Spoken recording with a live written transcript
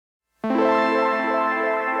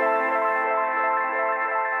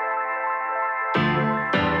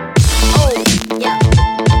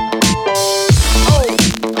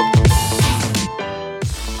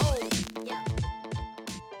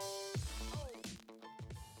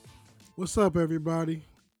What's up, everybody?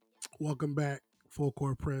 Welcome back, Full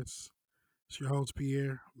Court Press. It's your host,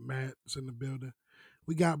 Pierre. Matt's in the building.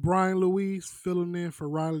 We got Brian Louise filling in for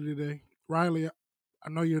Riley today. Riley, I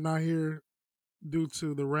know you're not here due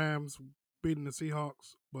to the Rams beating the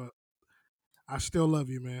Seahawks, but I still love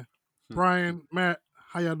you, man. Hmm. Brian, Matt,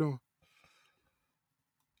 how y'all doing?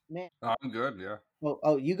 Man. I'm good, yeah.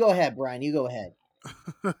 Oh, you go ahead, Brian. You go ahead.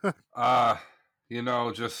 Uh,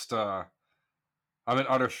 just I'm in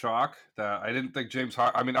utter shock that I didn't think James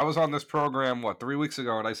Harden. I mean, I was on this program 3 weeks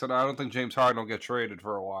ago, and I said I don't think James Harden will get traded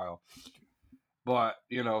for a while. But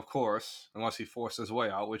of course, unless he forced his way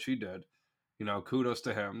out, which he did, kudos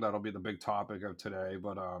to him. That'll be the big topic of today.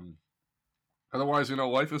 But otherwise,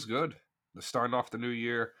 life is good. The starting off the new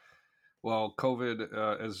year. Well,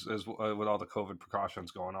 COVID is with all the COVID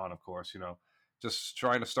precautions going on, of course. Just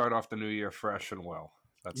trying to start off the new year fresh and well.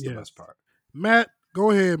 That's the Yes. best part. Matt,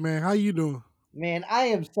 go ahead, man. How you doing? Man, I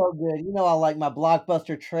am so good. You know I like my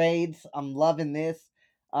blockbuster trades. I'm loving this.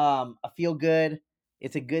 I feel good.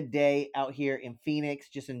 It's a good day out here in Phoenix,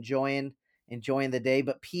 just enjoying the day.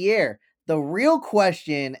 But Pierre, the real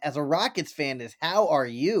question as a Rockets fan is how are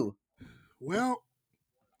you? Well,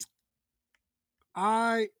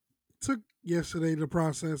 I took yesterday to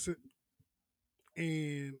process it,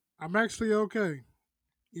 and I'm actually okay.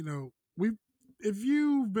 We if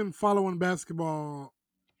you've been following basketball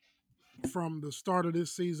from the start of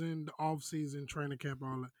this season, the off season, training camp,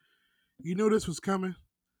 all that, you knew this was coming.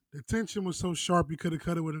 The tension was so sharp you could have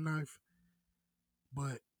cut it with a knife.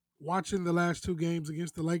 But watching the last two games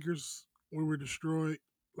against the Lakers, we were destroyed.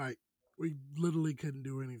 Like we literally couldn't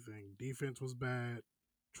do anything. Defense was bad.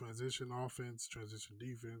 Transition offense, transition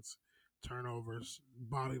defense, turnovers,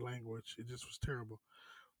 body language. It just was terrible.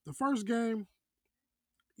 The first game,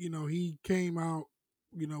 he came out.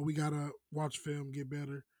 We gotta watch film, get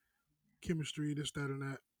better, chemistry, this, that, and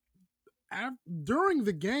that. During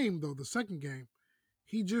the game, though, the second game,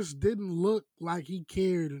 he just didn't look like he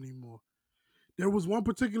cared anymore. There was one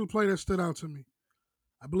particular play that stood out to me.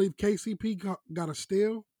 I believe KCP got a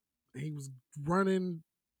steal. And he was running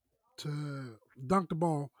to dunk the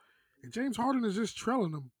ball, and James Harden is just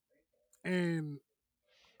trailing him. And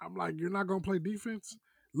I'm like, you're not gonna play defense.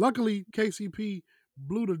 Luckily, KCP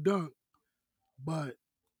blew the dunk, but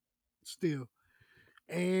still.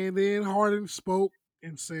 And then Harden spoke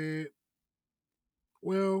and said,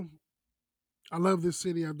 "Well, I love this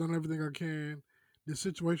city. I've done everything I can. This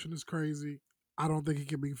situation is crazy. I don't think it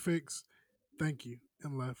can be fixed. Thank you,"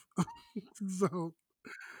 and left. So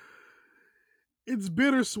it's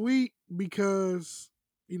bittersweet because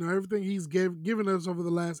everything he's given us over the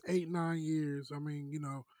last 8 9 years. I mean,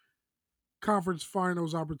 conference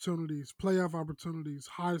finals opportunities, playoff opportunities,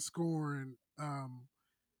 high scoring. I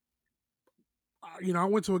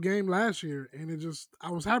went to a game last year, and it just I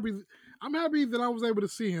was happy. I'm happy that I was able to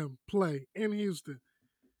see him play in Houston.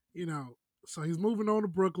 You know, so he's moving on to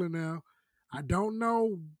Brooklyn now. I don't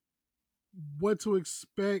know what to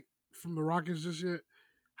expect from the Rockets just yet.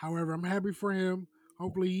 However, I'm happy for him.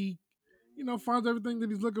 Hopefully, he finds everything that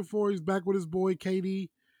he's looking for. He's back with his boy KD.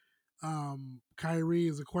 Kyrie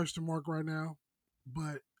is a question mark right now,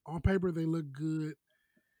 but on paper they look good.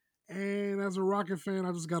 And as a Rocket fan,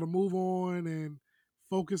 I just got to move on and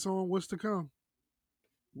focus on what's to come.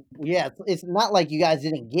 Yeah, it's not like you guys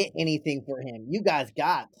didn't get anything for him. You guys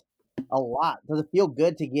got a lot. Does it feel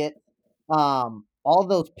good to get all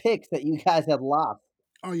those picks that you guys had lost?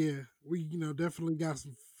 Oh yeah, we definitely got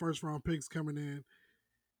some first round picks coming in,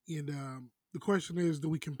 and the question is, do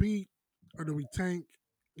we compete or do we tank?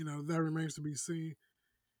 That remains to be seen.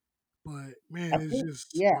 But I man, it's think,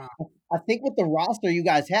 just yeah, wow. I think with the roster you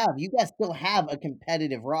guys still have a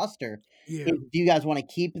competitive roster. Yeah, Do you guys want to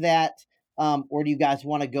keep that, or do you guys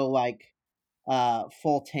want to go like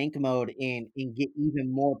full tank mode and get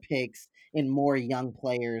even more picks and more young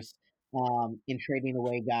players, in trading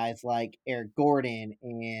away guys like Eric Gordon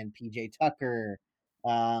and PJ Tucker,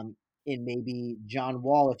 and maybe John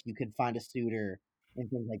Wall if you could find a suitor and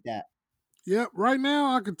things like that. yep. Right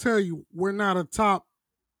now, I can tell you we're not a top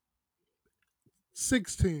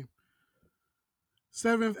six team,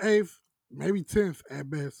 seventh, eighth, maybe 10th at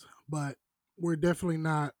best, but we're definitely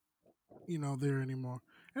not there anymore.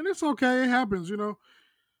 And it's okay. It happens.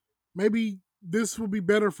 Maybe this will be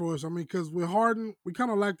better for us. I mean, because with Harden, we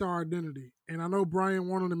kind of lacked our identity. And I know Brian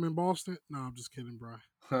wanted him in Boston. No, I'm just kidding, Brian.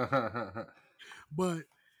 But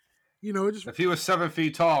it just If he was 7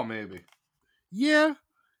 feet tall, maybe. yeah,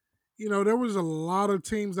 there was a lot of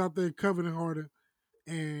teams out there coveting Harden.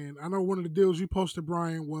 And I know one of the deals you posted,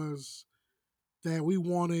 Brian, was that we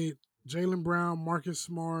wanted Jalen Brown, Marcus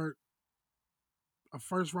Smart, a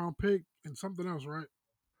first round pick, and something else, right?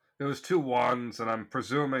 It was 2-1s, and I'm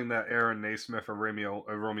presuming that Aaron Naismith or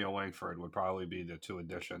Romeo Langford would probably be the two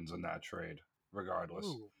additions in that trade, regardless.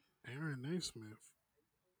 Oh, Aaron Naismith.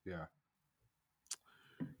 Yeah.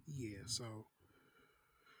 Yeah, so.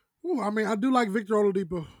 Ooh, I mean, I do like Victor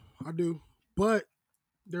Oladipo. I do. But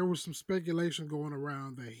there was some speculation going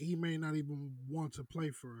around that he may not even want to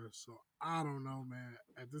play for us. So I don't know, man.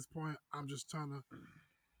 At this point, I'm just trying to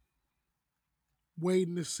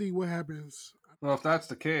waiting to see what happens. Well, if that's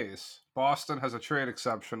the case, Boston has a trade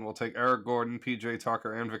exception. We'll take Eric Gordon, PJ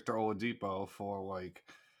Tucker, and Victor Oladipo for like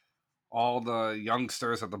all the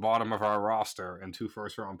youngsters at the bottom of our roster and 2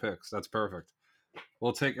 first-round picks. That's perfect.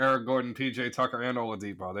 We'll take Eric Gordon, PJ Tucker, and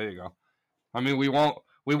Oladipo. There you go. I mean, we will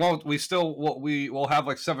have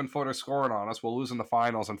like 7-footer scoring on us. We'll lose in the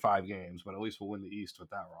finals in 5 games, but at least we'll win the East with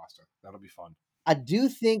that roster. That'll be fun. I do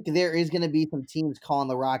think there is going to be some teams calling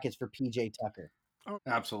the Rockets for PJ Tucker.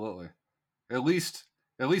 Absolutely. At least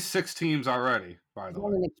 6 teams already, by He's the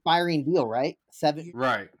on way. an expiring deal, right?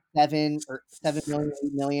 Right. 7 or 7 million,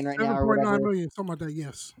 8 million right now, or 7.9 whatever. million, something like that.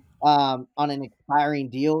 Yes. On an expiring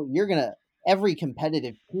deal, every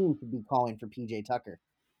competitive team should be calling for PJ Tucker.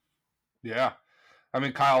 Yeah. I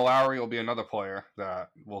mean, Kyle Lowry will be another player that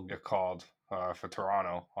will get called for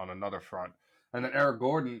Toronto on another front. And then Eric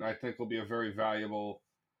Gordon, I think, will be a very valuable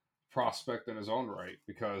prospect in his own right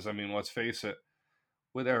because, I mean, let's face it,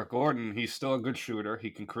 with Eric Gordon, he's still a good shooter. He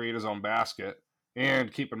can create his own basket.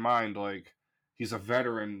 And keep in mind, like, he's a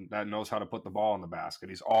veteran that knows how to put the ball in the basket.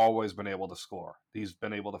 He's always been able to score. He's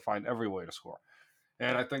been able to find every way to score.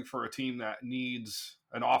 And I think for a team that needs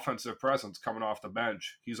an offensive presence coming off the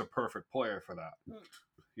bench, he's a perfect player for that.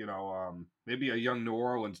 You know, maybe a young New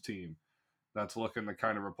Orleans team that's looking to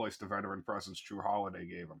kind of replace the veteran presence Drew Holiday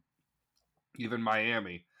gave them. Even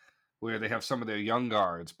Miami, where they have some of their young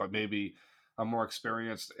guards, but maybe a more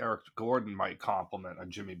experienced Eric Gordon might complement a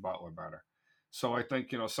Jimmy Butler better. So I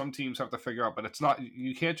think, some teams have to figure out, but it's not,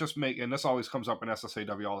 you can't just make, and this always comes up in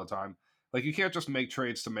SSAW all the time, like you can't just make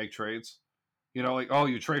trades to make trades. Like, oh,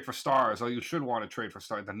 you trade for stars. Oh, you should want to trade for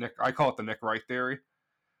stars. I call it the Nick Wright theory.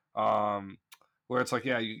 Where it's like,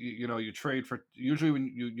 yeah, you trade for, usually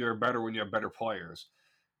when you're better when you have better players.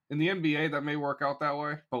 In the NBA, that may work out that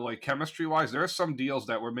way, but like chemistry wise, there are some deals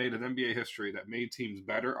that were made in NBA history that made teams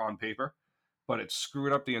better on paper, but it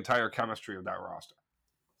screwed up the entire chemistry of that roster.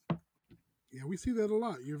 Yeah, we see that a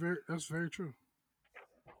lot. That's very true.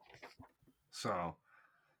 So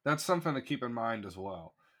that's something to keep in mind as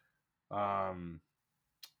well.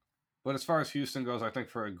 But as far as Houston goes, I think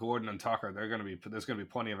for Gordon and Tucker, there's going to be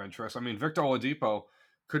plenty of interest. I mean, Victor Oladipo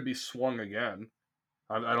could be swung again.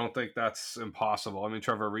 I don't think that's impossible. I mean,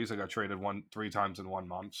 Trevor Ariza got traded 3 times in 1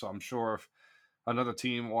 month, so I'm sure if another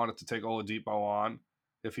team wanted to take Oladipo on,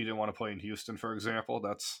 if he didn't want to play in Houston, for example,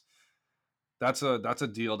 that's a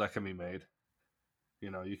deal that can be made.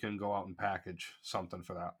 You can go out and package something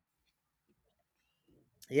for that.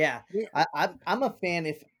 Yeah, I'm a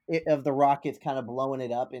fan of the Rockets kind of blowing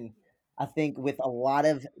it up, and I think with a lot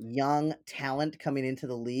of young talent coming into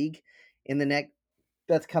the league in the next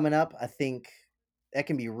that's coming up, I think that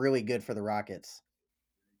can be really good for the Rockets.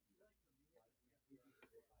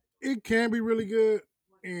 It can be really good,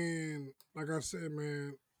 and like I said,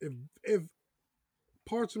 man, if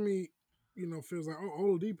parts of me, feels like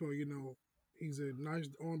Oladipo, he's a nice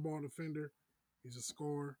on-ball defender, he's a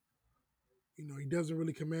scorer. He doesn't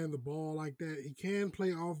really command the ball like that. He can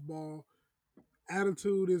play off ball.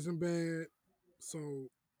 Attitude isn't bad. So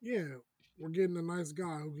yeah, we're getting a nice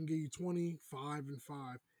guy who can give you 25 and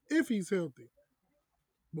 5 if he's healthy.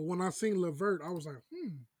 But when I seen LeVert, I was like,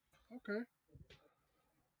 okay.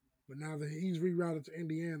 But now that he's rerouted to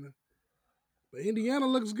Indiana, but Indiana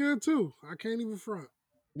looks good too. I can't even front.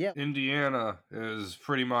 Yeah, Indiana is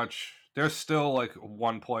pretty much, they're still like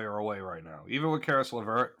one player away right now. Even with Karis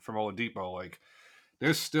LeVert from Oladipo, like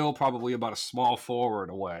they're still probably about a small forward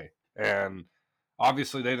away. And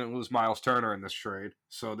obviously they didn't lose Miles Turner in this trade,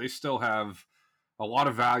 so they still have a lot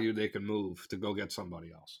of value they can move to go get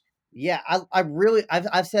somebody else. Yeah,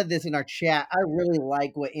 I've said this in our chat. I really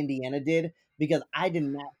like what Indiana did because I did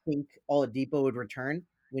not think Oladipo would return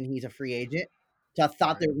when he's a free agent. So I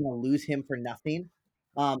thought they were going to lose him for nothing.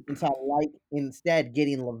 And so I like instead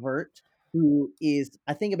getting LeVert, who is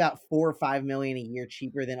I think about 4 or 5 million a year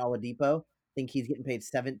cheaper than Oladipo. I think he's getting paid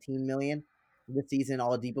 17 million this season.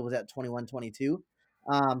 Oladipo was at 21, 22.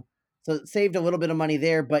 So it saved a little bit of money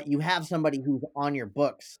there, but you have somebody who's on your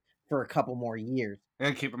books for a couple more years.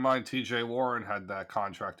 And keep in mind, TJ Warren had that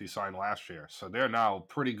contract he signed last year. So they're now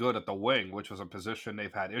pretty good at the wing, which was a position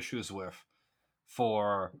they've had issues with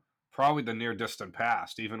for probably the near distant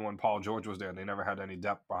past. Even when Paul George was there, they never had any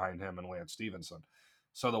depth behind him and Lance Stevenson.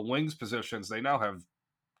 So the wings positions, they now have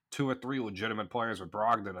 2 or 3 legitimate players with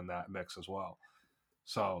Brogdon in that mix as well.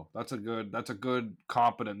 So that's a good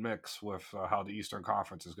competent mix with how the Eastern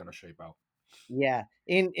Conference is going to shape out. Yeah,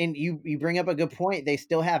 and you bring up a good point. They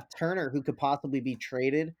still have Turner, who could possibly be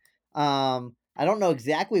traded. I don't know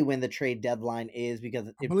exactly when the trade deadline is because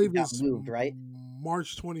I it believe got it's moved, right?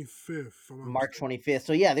 March 25th. If I'm not March mistaken. 25th.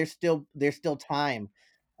 So yeah, there's still time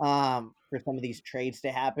for some of these trades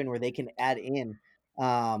to happen where they can add in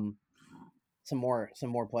um some more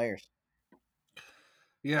players.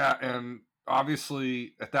 Yeah, and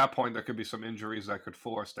obviously at that point there could be some injuries that could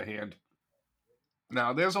force the hand.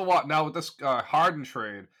 Now there's a lot now with this Harden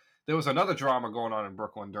trade. There was another drama going on in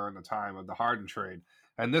Brooklyn during the time of the Harden trade,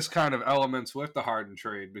 and this kind of elements with the Harden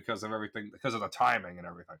trade because of everything, because of the timing and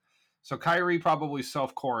everything. So Kyrie probably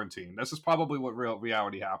self quarantined. This is probably what real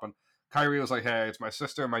reality happened. Kyrie was like, "Hey, it's my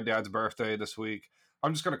sister and my dad's birthday this week.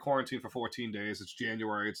 I'm just going to quarantine for 14 days. It's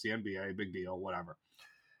January. It's the NBA. Big deal. Whatever."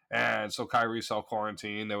 And so Kyrie self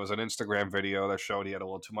quarantined. There was an Instagram video that showed he had a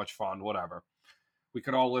little too much fun. Whatever. We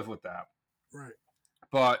could all live with that. Right.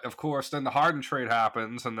 But of course, then the Harden trade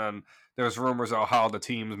happens, and then there's rumors of how the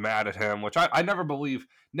team's mad at him, which I never believe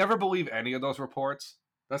any of those reports.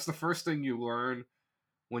 That's the first thing you learn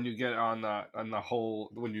when you get on the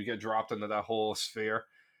whole when you get dropped into that whole sphere.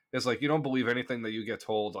 Is like you don't believe anything that you get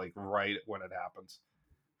told like right when it happens,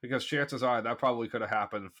 because chances are that probably could have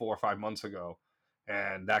happened 4 or 5 months ago,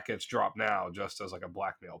 and that gets dropped now just as like a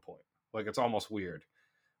blackmail point. Like it's almost weird.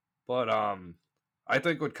 But I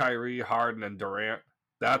think with Kyrie, Harden, and Durant,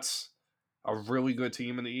 that's a really good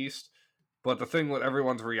team in the East. But the thing with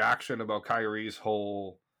everyone's reaction about Kyrie's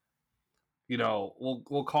whole,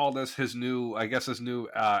 we'll call this his new, I guess his new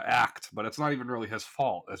act, but it's not even really his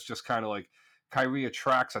fault. It's just kind of like Kyrie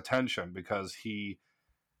attracts attention because he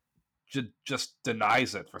just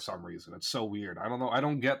denies it for some reason. It's so weird. I don't know. I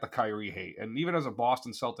don't get the Kyrie hate. And even as a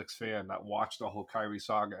Boston Celtics fan that watched the whole Kyrie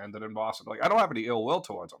saga ended in Boston, like I don't have any ill will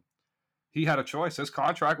towards him. He had a choice. His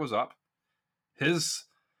contract was up. His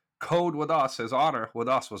code with us, his honor with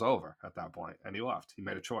us was over at that point, and he left. He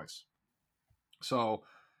made a choice. So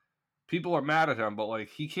people are mad at him, but like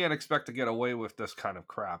he can't expect to get away with this kind of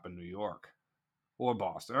crap in New York or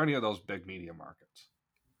Boston or any of those big media markets.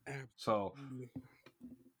 So Absolutely.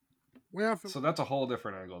 Well, I feel, so that's a whole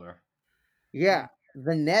different angle there. Yeah,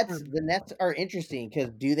 the Nets are interesting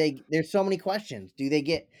because there's so many questions. Do they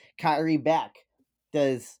get Kyrie back?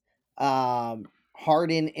 Does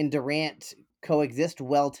Harden and Durant coexist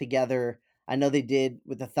well together? I know they did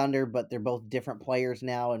with the Thunder, but they're both different players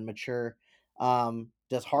now and mature.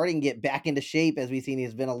 Does Harden get back into shape? As we've seen,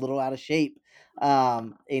 he's been a little out of shape.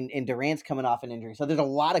 And Durant's coming off an injury. So there's a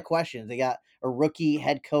lot of questions. They got a rookie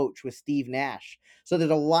head coach with Steve Nash. So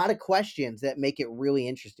there's a lot of questions that make it really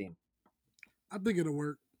interesting. I think it'll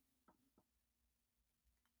work.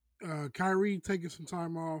 Kyrie taking some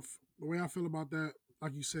time off. The way I feel about that,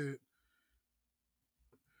 like you said,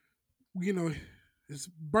 his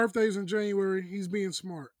birthday's in January. He's being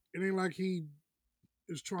smart. It ain't like he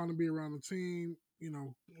is trying to be around the team.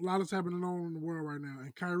 A lot is happening on in the world right now,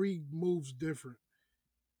 and Kyrie moves different.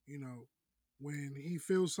 When he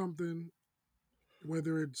feels something,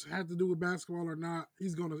 whether it's had to do with basketball or not,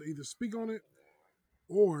 he's gonna either speak on it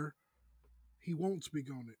or he won't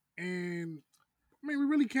speak on it. And I mean, we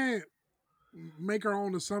really can't make our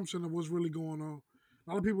own assumption of what's really going on.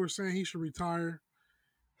 A lot of people are saying he should retire.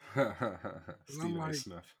 And I'm Stephen A. like,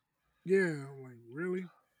 Smith. yeah, I'm like, really?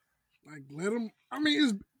 Like, let him. I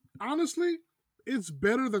mean, honestly, it's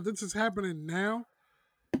better that this is happening now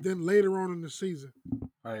than later on in the season.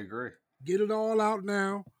 I agree. Get it all out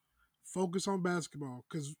now. Focus on basketball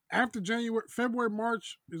because after February,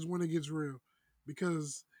 March is when it gets real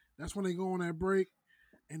because that's when they go on that break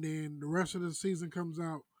and then the rest of the season comes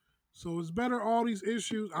out. So it's better all these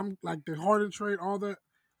issues. I'm like the Harden trade, all that.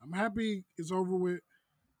 I'm happy it's over with.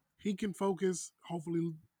 He can focus,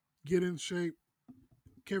 hopefully get in shape.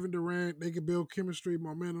 Kevin Durant, they can build chemistry,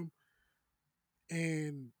 momentum,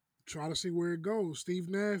 and try to see where it goes. Steve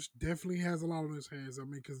Nash definitely has a lot on his hands. I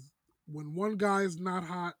mean, because when one guy is not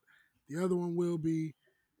hot, the other one will be.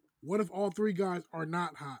 What if all three guys are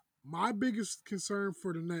not hot? My biggest concern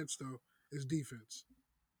for the Nets, though, is defense.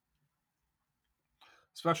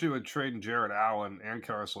 Especially with trading Jared Allen and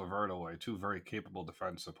Karis LeVert away, two very capable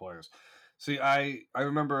defensive players. See, I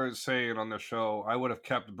remember saying on the show I would have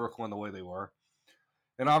kept Brooklyn the way they were,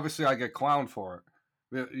 and obviously I get clowned for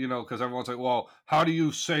it. Because everyone's like, well, how do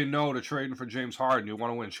you say no to trading for James Harden? You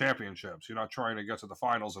want to win championships. You're not trying to get to the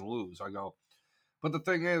finals and lose. I go, but the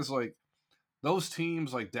thing is, like, those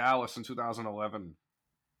teams like Dallas in 2011,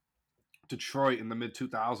 Detroit in the mid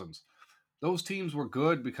 2000s, those teams were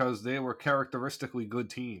good because they were characteristically good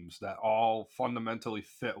teams that all fundamentally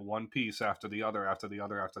fit one piece after the other, after the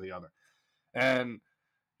other, after the other. And,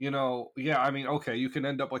 yeah, I mean, okay, you can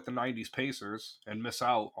end up like the 90s Pacers and miss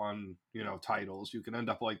out on, titles. You can end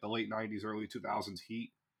up like the late 90s, early 2000s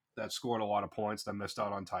Heat that scored a lot of points that missed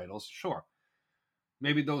out on titles. Sure.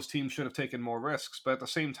 Maybe those teams should have taken more risks. But at the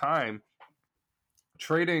same time,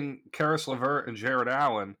 trading Karis LeVert and Jared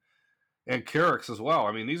Allen and Kyrix as well.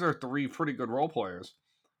 I mean, these are three pretty good role players.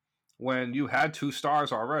 When you had two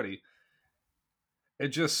stars already, it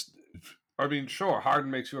just, I mean, sure, Harden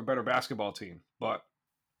makes you a better basketball team, but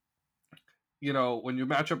when you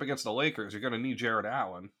match up against the Lakers, you're going to need Jared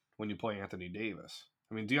Allen when you play Anthony Davis.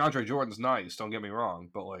 I mean, DeAndre Jordan's nice, don't get me wrong,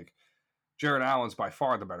 but like Jared Allen's by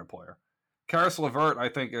far the better player. Karis LeVert, I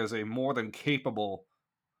think, is a more than capable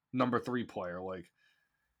number 3 player. Like,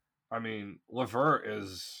 I mean, LeVert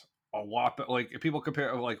is a lot better. Like, if people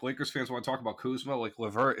compare, like, Lakers fans want to talk about Kuzma, like,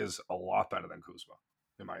 LeVert is a lot better than Kuzma,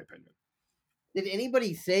 in my opinion. Did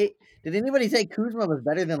anybody say Kuzma was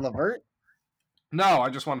better than LeVert? No, I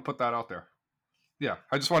just want to put that out there. Yeah,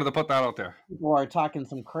 I just wanted to put that out there. People are talking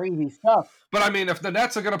some crazy stuff. But I mean, if the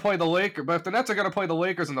Nets are going to play the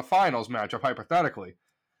Lakers in the finals matchup, hypothetically,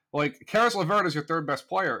 like Karis LeVert is your third best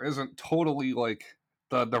player isn't totally like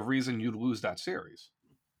the reason you'd lose that series.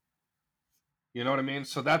 You know what I mean?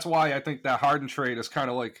 So that's why I think that Harden trade is kind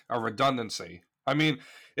of like a redundancy. I mean,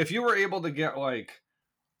 if you were able to get like,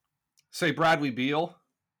 say, Bradley Beal,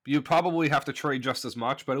 you'd probably have to trade just as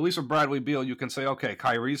much. But at least with Bradley Beal, you can say, okay,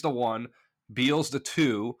 Kyrie's the 1, Beal's the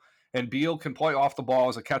 2, and Beal can play off the ball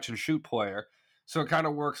as a catch and shoot player. So it kind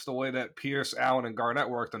of works the way that Pierce, Allen, and Garnett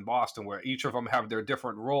worked in Boston, where each of them have their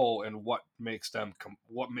different role and what makes them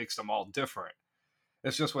all different.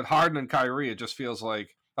 It's just with Harden and Kyrie, it just feels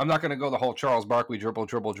like, I'm not going to go the whole Charles Barkley dribble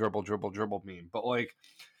meme, but like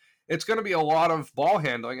it's going to be a lot of ball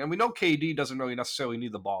handling, and we know KD doesn't really necessarily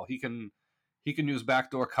need the ball. He can use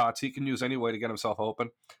backdoor cuts. He can use any way to get himself open.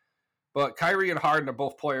 But Kyrie and Harden are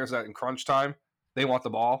both players that in crunch time, they want the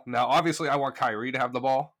ball. Now, obviously, I want Kyrie to have the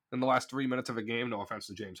ball in the last 3 minutes of a game. No offense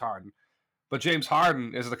to James Harden. But James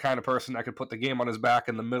Harden is the kind of person that could put the game on his back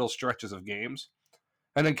in the middle stretches of games.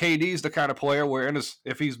 And then KD's the kind of player where,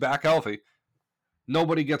 if he's back healthy,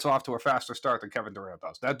 nobody gets off to a faster start than Kevin Durant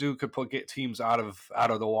does. That dude could get teams out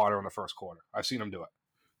of the water in the first quarter. I've seen him do it.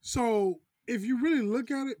 So if you really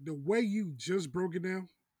look at it, the way you just broke it down,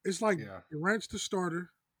 it's like Durant's the starter.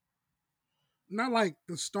 Not like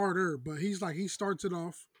the starter, but he starts it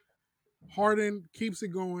off. Harden keeps it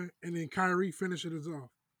going, and then Kyrie finishes it off.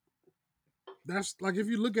 That's like if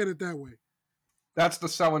you look at it that way. That's the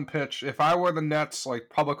selling pitch. If I were the Nets, like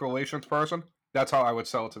public relations person, that's how I would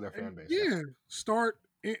sell it to their fan base. Yeah, start,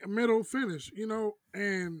 middle, finish.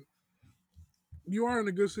 And you are in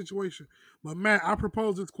a good situation. But Matt, I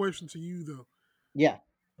propose this question to you though. Yeah.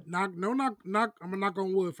 I'm gonna knock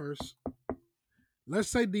on wood first. Let's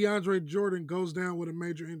say DeAndre Jordan goes down with a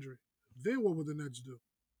major injury. Then what would the Nets do?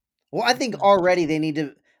 Well, I think already they need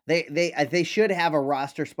to. They should have a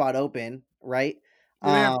roster spot open, right?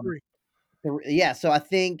 Yeah, they have 3. Yeah, so I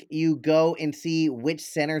think you go and see which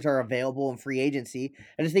centers are available in free agency.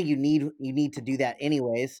 I just think you need to do that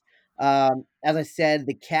anyways. As I said,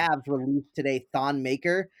 the Cavs released today Thon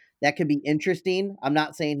Maker. That could be interesting. I'm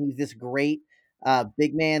not saying he's this great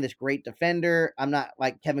big man, this great defender. I'm not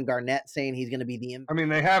like Kevin Garnett saying he's going to be the. I mean,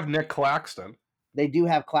 they have Nick Claxton. They do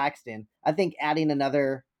have Claxton. I think adding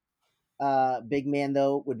another big man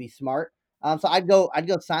though would be smart. So I'd go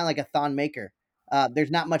sign like a Thon Maker.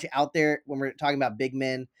 There's not much out there when we're talking about big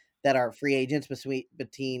men that are free agents besides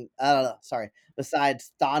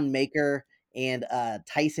Thon Maker and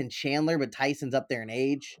Tyson Chandler, but Tyson's up there in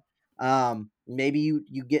age. Maybe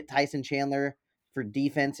you get Tyson Chandler for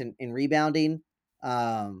defense and rebounding.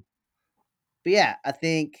 But yeah, I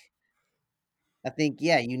think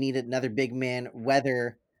yeah, you need another big man,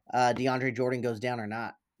 whether DeAndre Jordan goes down or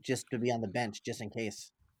not, just to be on the bench, just in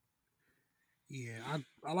case. Yeah,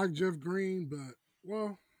 I like Jeff Green, but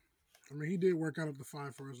I mean he did work out up to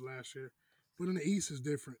 5 for us last year. But in the East is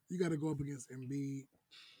different. You got to go up against Embiid,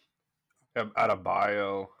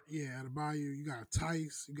 Adebayo. Yeah, Adebayo. You got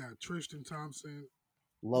Tice. You got Tristan Thompson,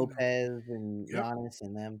 Lopez and Giannis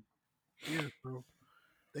and them. Yeah, so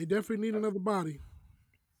they definitely need another body.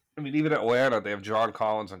 I mean, even Atlanta, they have John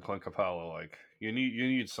Collins and Clint Capella. Like, you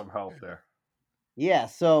need some help there. Yeah,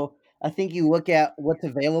 so I think you look at what's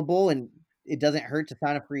available, and it doesn't hurt to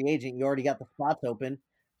sign a free agent. You already got the spots open.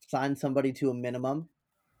 Sign somebody to a minimum.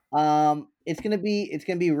 It's gonna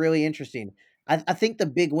be really interesting. I think the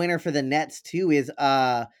big winner for the Nets too is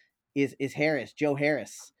Harris, Joe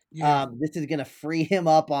Harris. Yeah, This is going to free him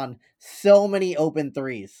up on so many open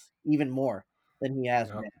threes, even more than he has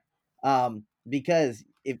Yep. been. Because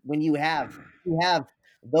if when you have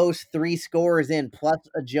those three scorers in plus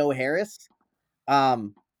a Joe Harris,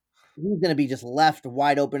 um, he's going to be just left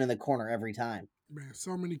wide open in the corner every time. man,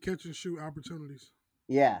 so many catch and shoot opportunities.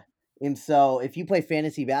 Yeah. And so if you play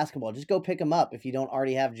fantasy basketball, just go pick him up if you don't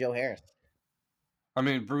already have Joe Harris. I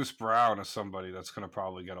mean, Bruce Brown is somebody that's going to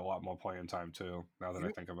probably get a lot more playing time too. Now that I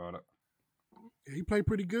Yep. think about it, He played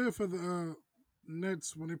pretty good for the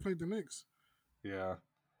Nets when they played the Knicks. yeah.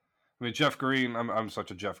 I mean, Jeff Green. I'm such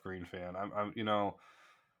a Jeff Green fan. I'm you know,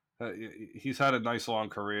 he's had a nice long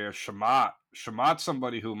career. Shamat's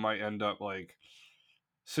somebody who might end up like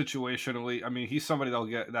situationally. I mean, he's somebody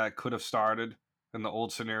that could have started in the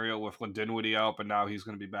old scenario with Dinwiddie out, but now he's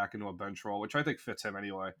going to be back into a bench role, which I think fits him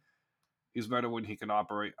anyway. He's better when he can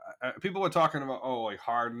operate. People are talking about, oh, like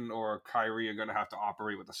Harden or Kyrie are going to have to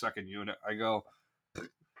operate with the second unit. I go,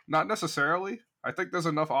 not necessarily. I think there's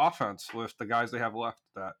enough offense with the guys they have left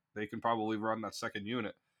that they can probably run that second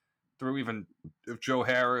unit through even if Joe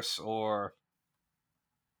Harris or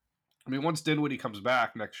I mean, once Dinwiddie comes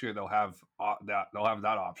back next year, they'll have that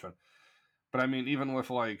option. But I mean, even with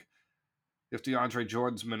like if DeAndre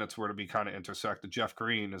Jordan's minutes were to be kind of intersected, Jeff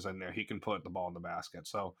Green is in there. He can put the ball in the basket.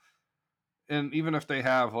 So and even if they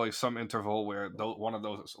have like some interval where one of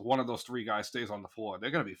those three guys stays on the floor, they're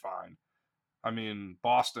going to be fine. I mean,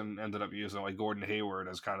 Boston ended up using like Gordon Hayward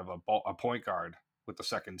as kind of a point guard with the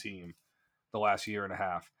second team the last year and a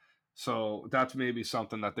half. So that's maybe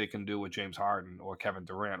something that they can do with James Harden or Kevin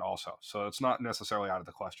Durant also. So it's not necessarily out of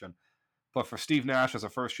the question. But for Steve Nash as a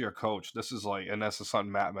first year coach, this is like, and this is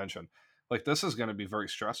something Matt mentioned, like this is going to be very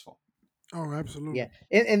stressful. Oh, Yeah, absolutely.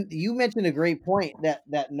 and you mentioned a great point that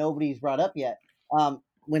nobody's brought up yet.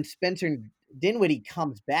 When Spencer Dinwiddie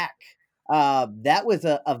comes back, that was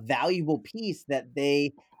a valuable piece that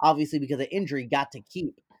they obviously because of injury got to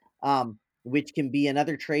keep, which can be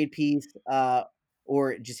another trade piece,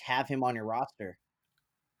 or just have him on your roster.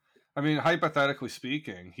 I mean, hypothetically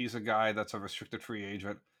speaking, he's a guy that's a restricted free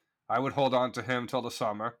agent. I would hold on to him till the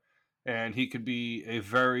summer, and he could be a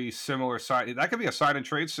very similar side. That could be a sign and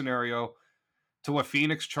trade scenario to what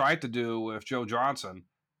Phoenix tried to do with Joe Johnson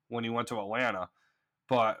when he went to Atlanta,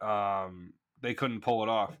 but they couldn't pull it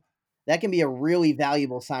off. That can be a really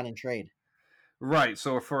valuable sign and trade. Right.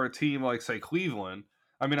 So for a team like say Cleveland,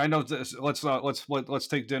 I mean, I know this. Let's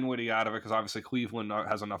take Dinwiddie out of it because obviously Cleveland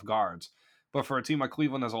has enough guards. But for a team like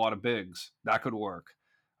Cleveland, there's a lot of bigs that could work.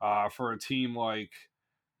 For a team like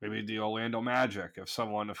maybe the Orlando Magic, if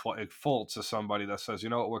Fultz is somebody that says, you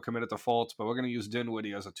know what, we're committed to Fultz, but we're going to use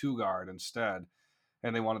Dinwiddie as a two guard instead,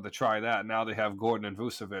 and they wanted to try that. Now they have Gordon and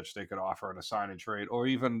Vucevic they could offer in a sign and trade, or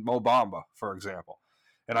even Mo Bamba, for example.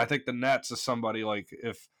 And I think the Nets is somebody like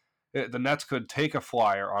if the Nets could take a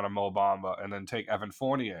flyer on a Mo Bamba and then take Evan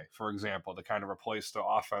Fournier, for example, to kind of replace the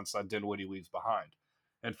offense that Dinwiddie leaves behind.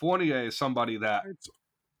 And Fournier is somebody that, It's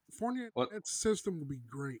Fournier. well, That system will be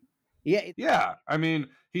great. Yeah, yeah, I mean,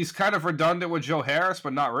 he's kind of redundant with Joe Harris,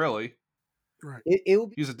 but not really. Right. it will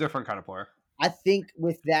be. He's a different kind of player. I think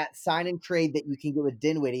with that sign and trade that you can get with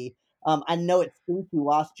Dinwiddie, I know it stinks you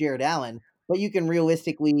lost Jared Allen, but you can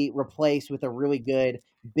realistically replace with a really good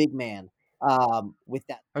big man with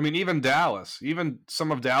that. I mean, even Dallas, even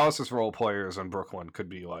some of Dallas's role players in Brooklyn could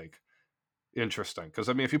be like interesting because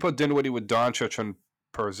I mean, if you put Dinwiddie with Doncic and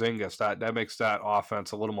Porzingis, that makes that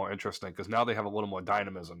offense a little more interesting because now they have a little more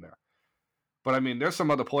dynamism there. But I mean, there's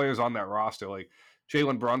some other players on that roster like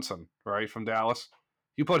Jalen Brunson, right from Dallas.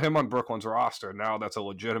 You put him on Brooklyn's roster, now that's a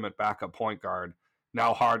legitimate backup point guard.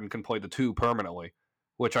 Now Harden can play the two permanently,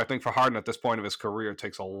 which I think for Harden at this point of his career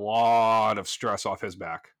takes a lot of stress off his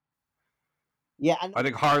back. Yeah, I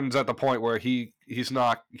think Harden's at the point where he's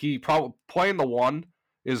not he probably playing the one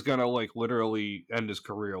is gonna like literally end his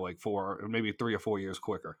career like maybe 3 or 4 years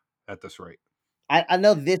quicker at this rate. I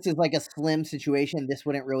know this is like a slim situation. This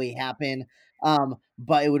wouldn't really happen,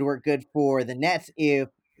 but it would work good for the Nets if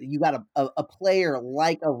you got a player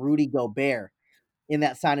like a Rudy Gobert in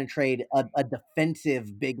that sign and trade, a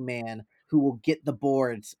defensive big man who will get the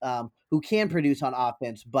boards, who can produce on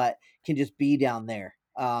offense, but can just be down there.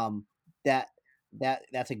 That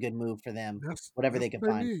that's a good move for them. Whatever That's they can what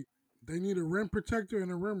they find. need. They need a rim protector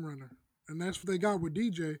and a rim runner, and that's what they got with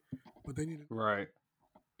DJ. But they need. Right.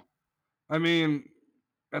 I mean,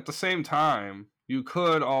 at the same time, you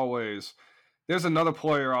could always there's another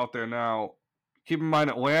player out there now. Keep in mind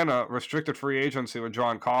Atlanta restricted free agency with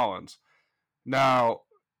John Collins. Now,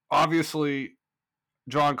 obviously,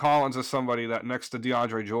 John Collins is somebody that next to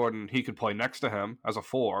DeAndre Jordan, he could play next to him as a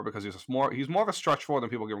four because he's more of a stretch four than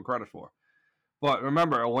people give him credit for. But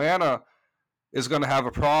remember, Atlanta is going to have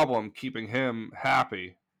a problem keeping him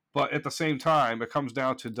happy. But at the same time, it comes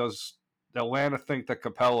down to, does Atlanta think that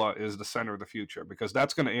Capella is the center of the future? Because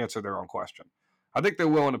that's going to answer their own question. I think they're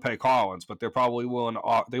willing to pay Collins, but they're probably willing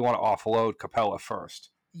to, they want to offload Capella first.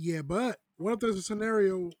 Yeah, but what if there's a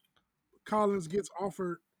scenario Collins gets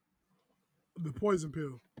offered the poison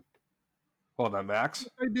pill? Well, then Max.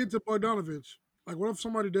 What they did to Bogdanovich. Like, what if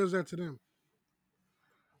somebody does that to them?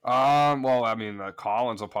 Well, I mean,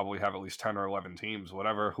 Collins will probably have at least 10 or 11 teams.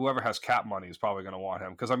 Whoever has cap money is probably going to want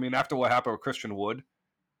him. Because, I mean, after what happened with Christian Wood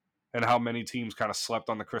and how many teams kind of slept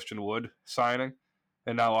on the Christian Wood signing,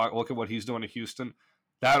 and now look at what he's doing to Houston,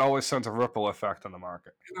 that always sends a ripple effect on the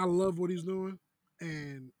market. And I love what he's doing.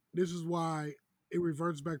 And this is why it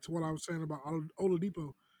reverts back to what I was saying about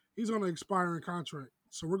Oladipo. He's on an expiring contract.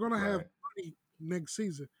 So we're going to have money next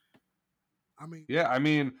season. I mean, yeah, I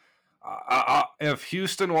mean, if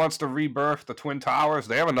Houston wants to rebirth the Twin Towers,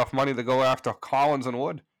 they have enough money to go after Collins and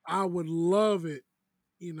Wood. I would love it,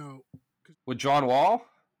 With John Wall?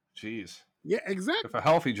 Jeez. Yeah, exactly. If it's a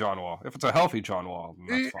healthy John Wall, then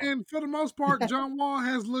that's fine. And for the most part, John Wall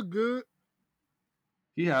has looked good.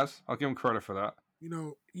 He has. I'll give him credit for that.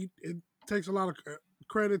 It takes a lot of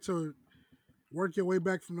credit to work your way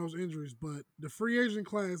back from those injuries, but the free agent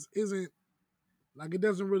class isn't like, it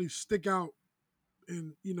doesn't really stick out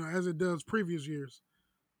as it does previous years.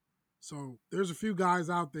 So there's a few guys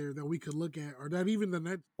out there that we could look at, or that even the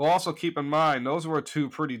Nets. Well, also keep in mind, those were two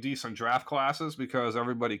pretty decent draft classes because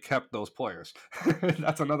everybody kept those players.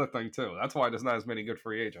 That's another thing, too. That's why there's not as many good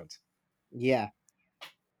free agents. Yeah.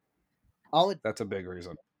 That's a big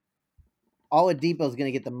reason. Oladipo's going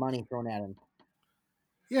to get the money thrown at him.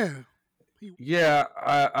 Yeah. Yeah,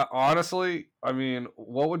 I honestly, I mean,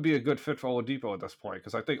 what would be a good fit for Oladipo at this point?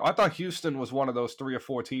 Because I thought Houston was one of those 3 or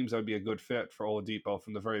 4 teams that would be a good fit for Oladipo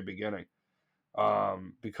from the very beginning.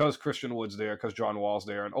 Because Christian Wood's there, because John Wall's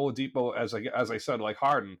there, and Oladipo, as I said, like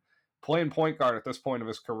Harden, playing point guard at this point of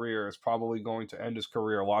his career is probably going to end his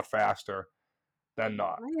career a lot faster than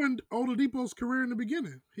not. Ruined Oladipo's career in the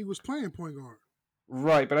beginning. He was playing point guard.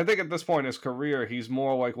 Right, but I think at this point in his career, he's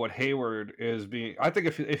more like what Hayward is being. I think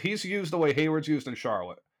if he's used the way Hayward's used in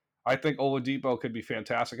Charlotte, I think Oladipo could be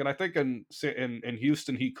fantastic, and I think in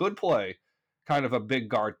Houston he could play kind of a big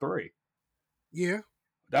guard 3. Yeah,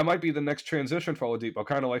 that might be the next transition for Oladipo,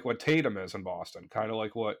 kind of like what Tatum is in Boston, kind of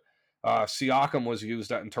like what Siakam was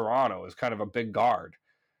used at in Toronto, is kind of a big guard,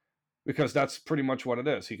 because that's pretty much what it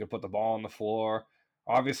is. He can put the ball on the floor.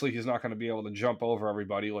 Obviously, he's not going to be able to jump over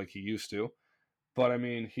everybody like he used to. But, I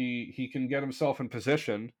mean, he can get himself in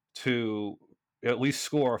position to at least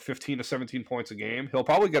score 15 to 17 points a game. He'll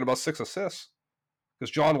probably get about 6 assists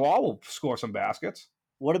because John Wall will score some baskets.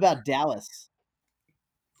 What about Dallas?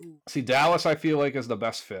 See, Dallas, I feel like, is the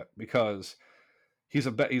best fit because he's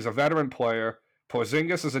a veteran player.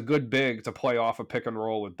 Porzingis is a good big to play off a pick and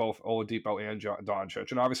roll with both Oladipo and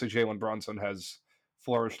Doncic. And obviously, Jalen Brunson has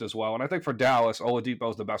flourished as well. And I think for Dallas, Oladipo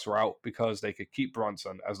is the best route because they could keep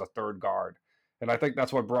Brunson as the third guard. And I think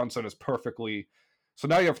that's what Brunson is perfectly. So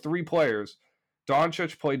now you have 3 players.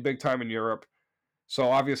 Doncic played big time in Europe. So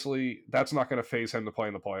obviously that's not going to phase him to play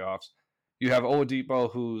in the playoffs. You have Oladipo,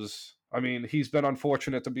 he's been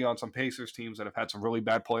unfortunate to be on some Pacers teams that have had some really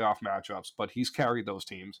bad playoff matchups, but he's carried those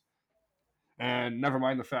teams. And never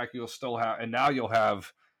mind the fact you'll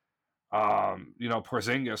have,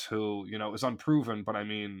 Porzingis, who, is unproven, but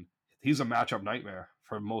he's a matchup nightmare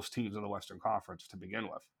for most teams in the Western Conference to begin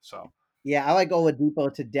with. So. Yeah, I like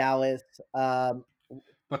Oladipo to Dallas. But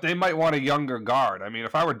they might want a younger guard.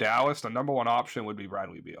 If I were Dallas, the number one option would be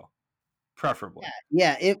Bradley Beal, preferably.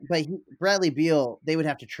 Yeah, Bradley Beal, they would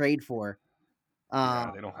have to trade for.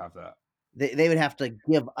 Yeah, they don't have that. They would have to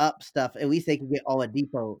give up stuff. At least they could get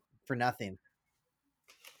Oladipo for nothing.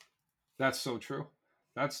 That's so true.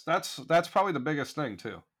 That's probably the biggest thing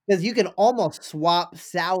too. Because you can almost swap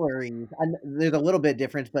salaries. There's a little bit of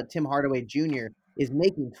difference, but Tim Hardaway Jr. is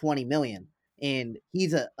making $20 million, and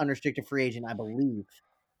he's an unrestricted free agent, I believe,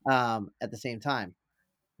 at the same time.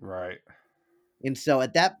 Right. And so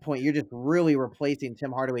at that point, you're just really replacing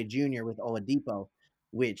Tim Hardaway Jr. with Oladipo,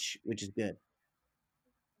 which is good.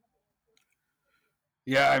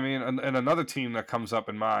 Yeah, and another team that comes up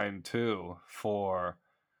in mind too for,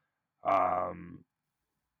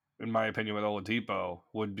 in my opinion, with Oladipo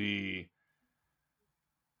would be,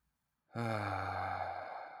 I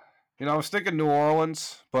was thinking New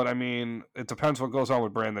Orleans, but it depends what goes on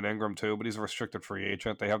with Brandon Ingram too. But he's a restricted free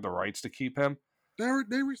agent; they have the rights to keep him. That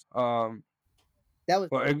was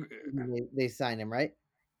they signed him, right?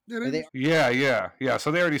 Yeah, Are they? Yeah.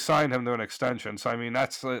 So they already signed him to an extension. So I mean,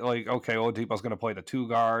 that's like okay. Oladipo's going to play the 2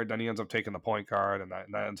 guard, then he ends up taking the point guard, and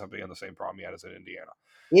that ends up being the same problem he had as in Indiana.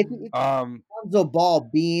 If Um, Lonzo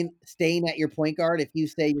Ball staying at your point guard, if you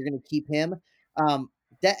say you're going to keep him,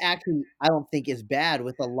 that actually I don't think is bad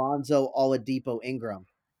with Alonzo Oladipo Ingram.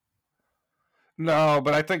 no,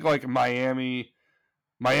 but I think like Miami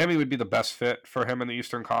would be the best fit for him in the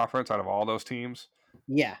Eastern Conference out of all those teams.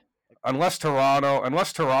 Yeah. Unless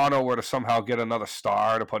Toronto were to somehow get another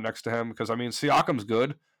star to put next to him, because I mean Siakam's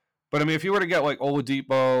good, but I mean if you were to get like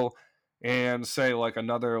Oladipo and say like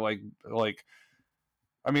another like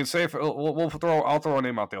I mean say if I'll throw a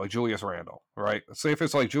name out there like Julius Randle, right? Say if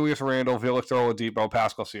it's like Julius Randle, Victor Oladipo,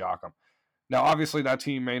 Pascal Siakam. Now obviously that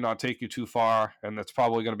team may not take you too far, and it's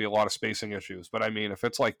probably going to be a lot of spacing issues. But I mean if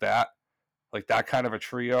it's like that kind of a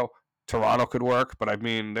trio, Toronto could work. But I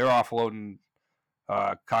mean they're offloading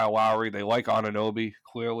Kyle Lowry. They like Anunoby,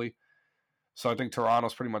 clearly. So I think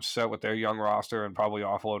Toronto's pretty much set with their young roster and probably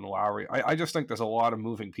offloading Lowry. I just think there's a lot of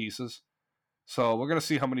moving pieces. So we're going to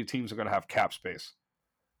see how many teams are going to have cap space.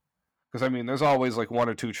 Because, I mean, there's always like 1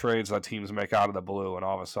 or 2 trades that teams make out of the blue, and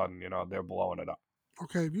all of a sudden, they're blowing it up.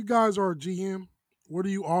 Okay, if you guys are a GM, what are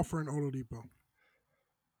you offering Oladipo?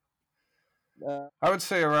 I would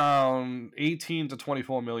say around 18 to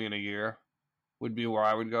 24 million a year would be where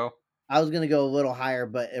I would go. I was going to go a little higher,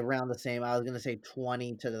 but around the same. I was going to say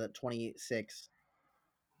 20 to the 26.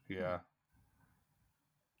 Yeah.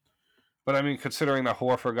 But I mean, considering that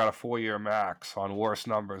Horford got a 4-year max on worse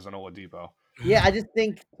numbers than Oladipo. Yeah, I just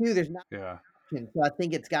think too. There's not. Yeah. So I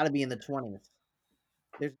think it's got to be in the 20s.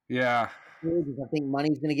 Yeah. I think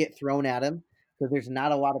money's going to get thrown at him because there's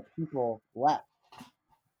not a lot of people left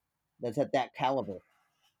that's at that caliber.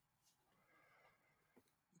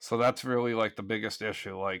 So that's really like the biggest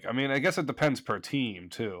issue. Like, I mean, I guess it depends per team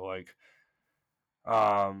too. Like,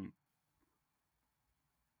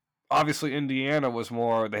 obviously Indiana was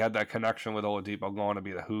more. They had that connection with Oladipo going to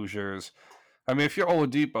be the Hoosiers. I mean, if you're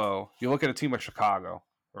Oladipo, you look at a team like Chicago,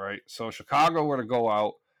 right? So Chicago were to go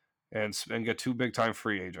out and get 2 big time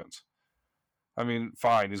free agents. I mean,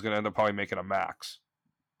 fine, he's going to end up probably making a max,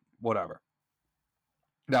 whatever.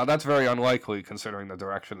 Now that's very unlikely considering the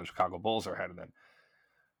direction the Chicago Bulls are headed in.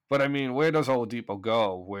 But I mean, where does Oladipo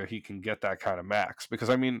go where he can get that kind of max? Because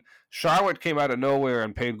I mean, Charlotte came out of nowhere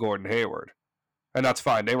and paid Gordon Hayward, and that's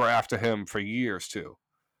fine. They were after him for years too.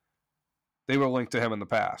 They were linked to him in the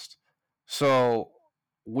past. So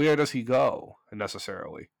where does he go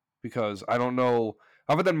necessarily? Because I don't know,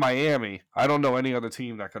 other than Miami, I don't know any other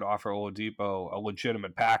team that could offer Oladipo a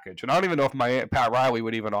legitimate package. And I don't even know if Pat Riley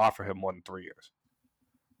would even offer him more than 3 years.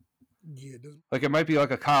 Yeah, like it might be like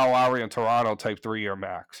a Kyle Lowry in Toronto type 3-year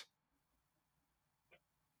max.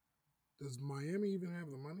 Does Miami even have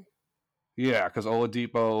the money? Yeah, because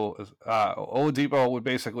Oladipo would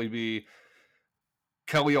basically be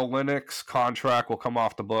Kelly Olynyk's contract will come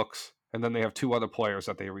off the books, and then they have 2 other players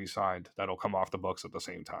that they re-signed that'll come off the books at the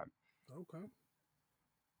same time. Okay.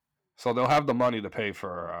 So they'll have the money to pay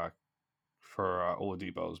for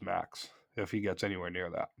Oladipo's max if he gets anywhere near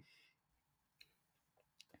that.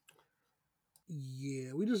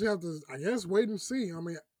 Yeah, we just have to, I guess, wait and see. I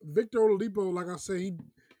mean, Victor Oladipo, like I said,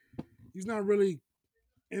 he's not really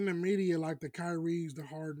in the media like the Kyries, the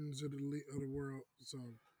Hardens of the world. So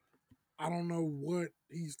I don't know what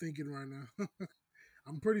he's thinking right now.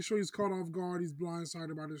 I'm pretty sure he's caught off guard. He's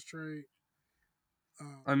blindsided by this trade.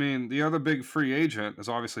 I mean, the other big free agent is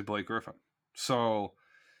obviously Blake Griffin. So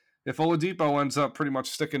if Oladipo ends up pretty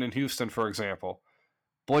much sticking in Houston, for example,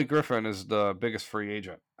 Blake Griffin is the biggest free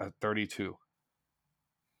agent at 32.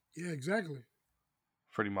 Yeah, exactly.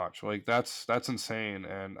 Pretty much. Like that's insane.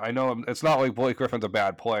 And I know it's not like Blake Griffin's a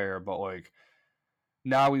bad player, but like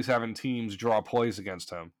now he's having teams draw plays against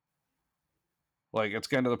him. Like it's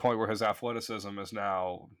getting to the point where his athleticism is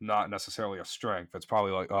now not necessarily a strength. It's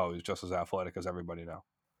probably like, oh, he's just as athletic as everybody now.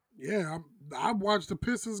 Yeah, I watched the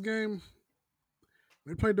Pistons game.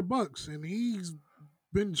 They played the Bucks, and he's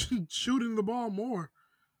been shooting the ball more.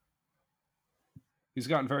 He's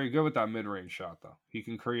gotten very good with that mid-range shot, though. He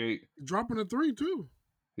can create dropping a 3 too.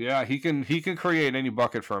 Yeah, he can create any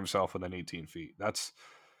bucket for himself within 18 feet. That's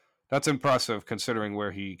impressive considering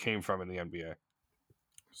where he came from in the NBA.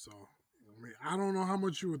 So, I mean, I don't know how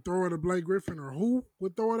much you would throw at a Blake Griffin or who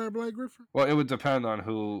would throw it at Blake Griffin. Well, it would depend on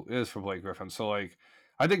who is for Blake Griffin. So, like,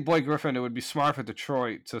 I think Blake Griffin, it would be smart for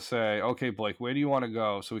Detroit to say, okay, Blake, where do you want to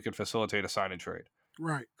go so we can facilitate a sign and trade?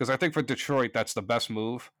 Right. Because I think for Detroit, that's the best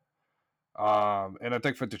move. And I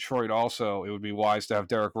think for Detroit also, it would be wise to have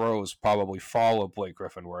Derrick Rose probably follow Blake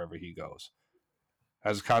Griffin wherever he goes.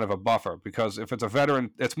 as kind of a buffer, because if it's a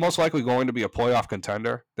veteran, it's most likely going to be a playoff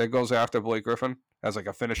contender that goes after Blake Griffin as like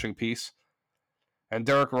a finishing piece. And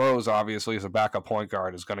Derrick Rose, obviously, as a backup point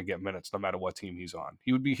guard, is going to get minutes no matter what team he's on.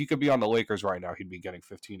 He could be on the Lakers right now. He'd be getting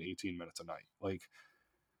 15, 18 minutes a night. Like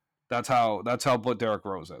that's how what Derrick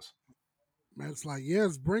Rose is. Matt's like,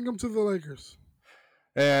 yes, bring him to the Lakers.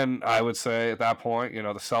 And I would say at that point, the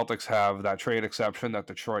Celtics have that trade exception that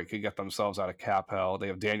Detroit could get themselves out of cap hell. They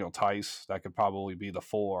have Daniel Tice. That could probably be the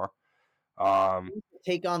 4.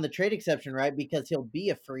 Take on the trade exception, right? Because he'll be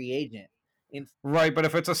a free agent. Right, but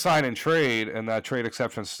if it's a sign and trade and that trade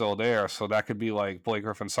exception's still there, so that could be like Blake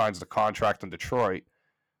Griffin signs the contract in Detroit,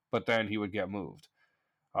 but then he would get moved.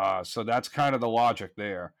 So that's kind of the logic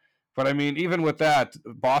there. But I mean, even with that,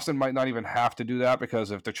 Boston might not even have to do that,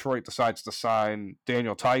 because if Detroit decides to sign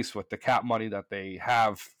Daniel Tice with the cap money that they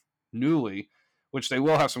have newly, which they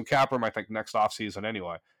will have some cap room, I think, next offseason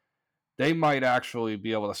anyway, they might actually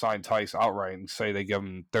be able to sign Tice outright and say they give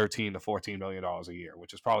him $13 to $14 million a year,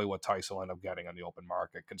 which is probably what Tice will end up getting on the open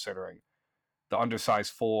market, considering the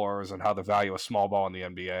undersized 4s and how the value of small ball in the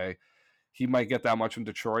NBA. He might get that much from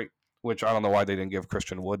Detroit, which I don't know why they didn't give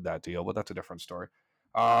Christian Wood that deal, but that's a different story.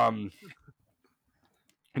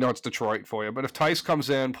 It's Detroit for you. But if Tice comes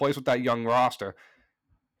in, plays with that young roster,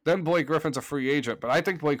 then Blake Griffin's a free agent. But I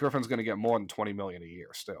think Blake Griffin's going to get more than $20 million a year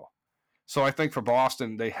still. So I think for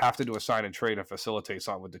Boston, they have to do a sign and trade and facilitate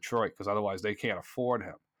something with Detroit, because otherwise they can't afford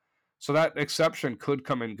him. So that exception could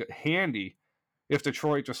come in handy if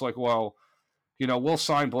Detroit just like, well, we'll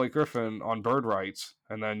sign Blake Griffin on bird rights,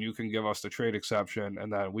 and then you can give us the trade exception,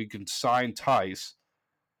 and then we can sign Tice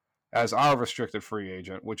as our restricted free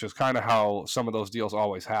agent, which is kind of how some of those deals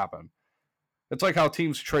always happen. It's like how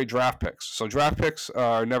teams trade draft picks. So draft picks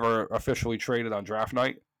are never officially traded on draft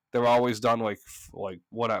night. They're always done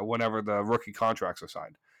whenever the rookie contracts are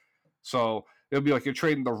signed. So it'll be like you're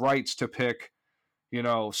trading the rights to pick,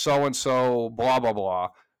 so-and-so, blah, blah, blah,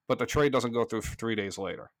 but the trade doesn't go through 3 days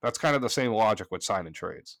later. That's kind of the same logic with signing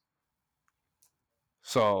trades.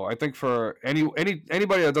 So I think for anybody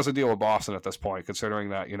that does a deal with Boston at this point, considering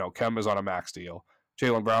that, Kemba's on a max deal,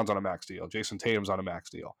 Jaylen Brown's on a max deal, Jason Tatum's on a max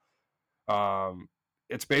deal,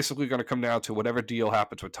 it's basically going to come down to whatever deal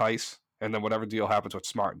happens with Tice, and then whatever deal happens with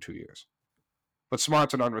Smart in 2 years. But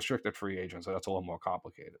Smart's an unrestricted free agent, so that's a little more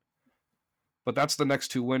complicated. But that's the next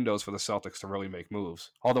 2 windows for the Celtics to really make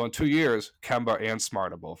moves. Although in 2 years, Kemba and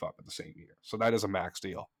Smart are both up at the same year. So that is a max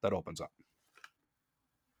deal that opens up.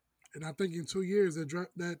 And I think in 2 years,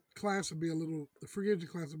 that class will be the free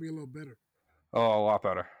agent class will be a little better. Oh, a lot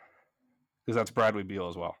better. Because that's Bradley Beal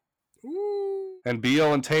as well. Ooh. And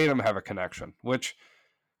Beal and Tatum have a connection, which,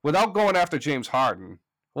 without going after James Harden,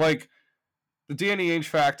 like the Danny Ainge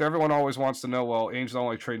factor, everyone always wants to know, well, Ainge don't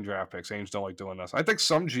like trading draft picks. Ainge don't like doing this. I think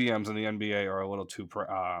some GMs in the NBA are a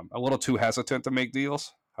little too hesitant to make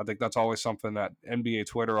deals. I think that's always something that NBA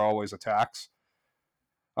Twitter always attacks.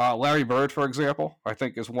 Larry Bird, for example, I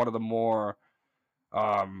think is one of the more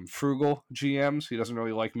frugal GMs. He doesn't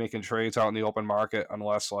really like making trades out in the open market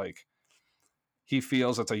unless he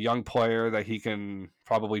feels it's a young player that he can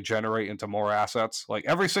probably generate into more assets. Like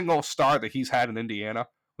every single star that he's had in Indiana,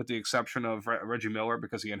 with the exception of Reggie Miller,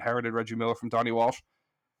 because he inherited Reggie Miller from Donnie Walsh,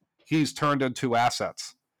 he's turned into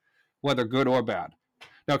assets, whether good or bad.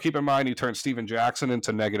 Now, keep in mind, he turned Steven Jackson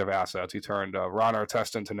into negative assets. He turned Ron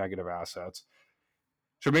Artest into negative assets.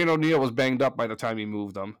 Jermaine O'Neal was banged up by the time he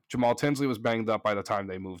moved him. Jamal Tinsley was banged up by the time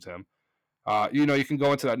they moved him. You can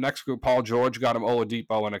go into that next group. Paul George got him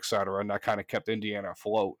Oladipo and et cetera, and that kind of kept Indiana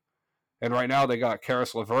afloat. And right now they got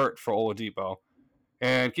Karis LeVert for Oladipo.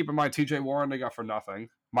 And keep in mind, T.J. Warren they got for nothing.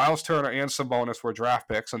 Miles Turner and Sabonis were draft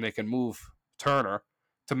picks, and they can move Turner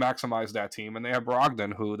to maximize that team. And they have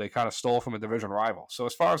Brogdon, who they kind of stole from a division rival. So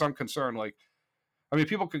as far as I'm concerned,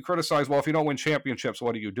 people can criticize, well, if you don't win championships,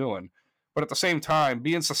 what are you doing? But at the same time,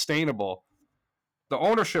 being sustainable, the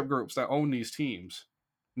ownership groups that own these teams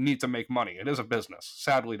need to make money. It is a business.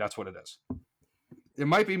 Sadly, that's what it is. It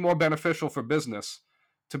might be more beneficial for business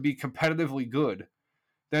to be competitively good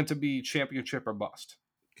than to be championship or bust.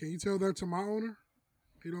 Can you tell that to my owner?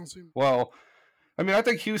 He don't seem... Well, I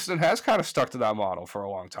think Houston has kind of stuck to that model for a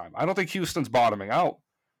long time. I don't think Houston's bottoming out.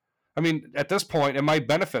 At this point, it might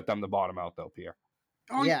benefit them to bottom out, though, Pierre.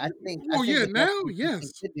 Oh, yeah, I think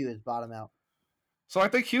yes. Could do is bottom out. So I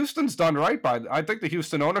think Houston's done right I think the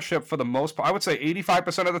Houston ownership, for the most part, I would say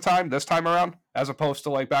 85% of the time, this time around, as opposed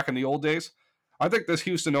to back in the old days, I think this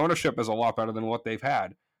Houston ownership is a lot better than what they've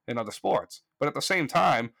had in other sports. But at the same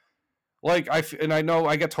time, I know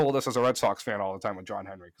I get told this as a Red Sox fan all the time with John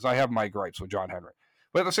Henry, because I have my gripes with John Henry.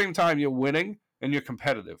 But at the same time, you're winning and you're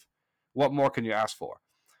competitive. What more can you ask for?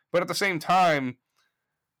 But at the same time,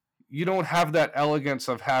 you don't have that elegance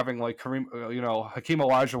of having like Kareem, Hakeem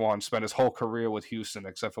Olajuwon spent his whole career with Houston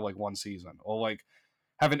except for like one season, or like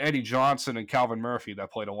having Eddie Johnson and Calvin Murphy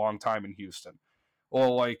that played a long time in Houston, or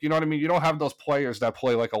like, you know what I mean? You don't have those players that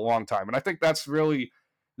play like a long time, and I think that's really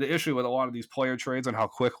the issue with a lot of these player trades and how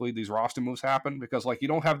quickly these roster moves happen, because like you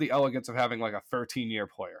don't have the elegance of having like a 13-year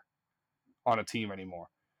player on a team anymore.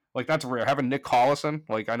 Like that's rare. Having Nick Collison,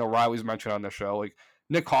 like I know Riley's mentioned on the show, like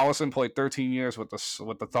Nick Collison played 13 years with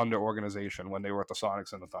the Thunder organization when they were at the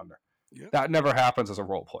Sonics and the Thunder. Yeah. That never happens as a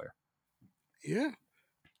role player. Yeah.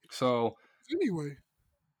 So Anyway,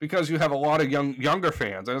 because you have a lot of younger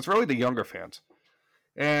fans, and it's really the younger fans,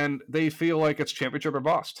 and they feel like it's championship or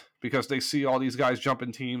bust because they see all these guys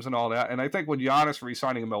jumping teams and all that. And I think with Giannis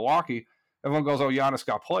re-signing in Milwaukee, everyone goes, "Oh, Giannis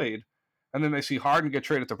got played," and then they see Harden get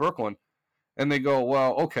traded to Brooklyn, and they go,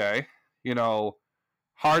 "Well, okay, you know,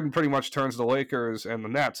 Harden pretty much turns the Lakers and the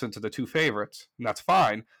Nets into the two favorites, and that's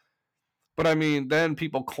fine." But I mean, then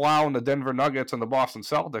people clown the Denver Nuggets and the Boston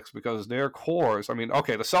Celtics because their cores. I mean,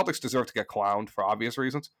 okay, the Celtics deserve to get clowned for obvious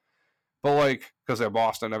reasons, but like because they're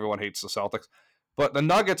Boston, everyone hates the Celtics. But the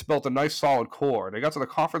Nuggets built a nice solid core. They got to the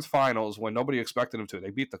conference finals when nobody expected them to.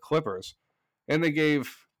 They beat the Clippers, and they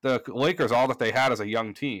gave the Lakers all that they had as a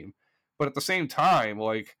young team. But at the same time,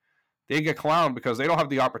 like they get clowned because they don't have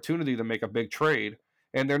the opportunity to make a big trade,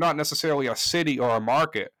 and they're not necessarily a city or a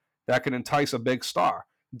market that can entice a big star.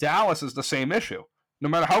 Dallas is the same issue. No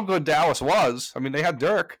matter how good Dallas was, I mean, they had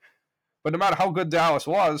Dirk, but no matter how good Dallas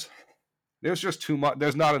was, there's just too much.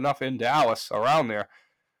 There's not enough in Dallas around there,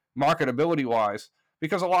 marketability wise,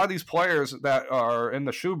 because a lot of these players that are in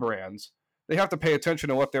the shoe brands, they have to pay attention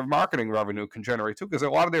to what their marketing revenue can generate too, because a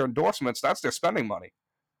lot of their endorsements, that's their spending money.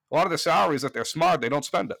 A lot of their salaries, if they're smart, they don't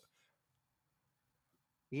spend it.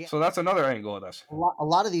 Yeah. So that's another angle of this. A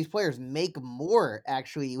lot of these players make more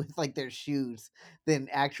actually with like their shoes than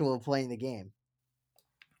actual playing the game.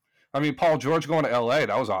 I mean, Paul George going to LA,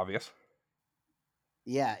 that was obvious.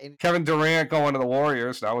 Yeah, Kevin Durant going to the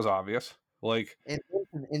Warriors, that was obvious. Like,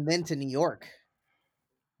 and then to New York.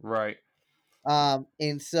 right.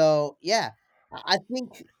 And so yeah, I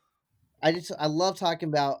think I love talking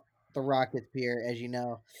about the Rockets here, as you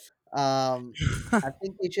know. I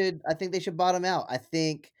think they should bottom out. I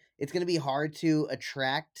think it's going to be hard to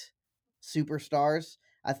attract superstars.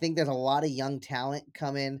 I think there's a lot of young talent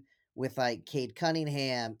coming with like Cade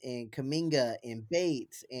Cunningham and Kaminga and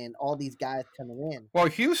Bates and all these guys coming in. Well,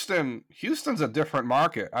 Houston's a different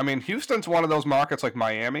market. I mean, Houston's one of those markets like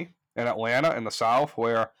Miami and Atlanta in the South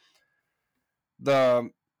where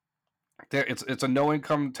it's a no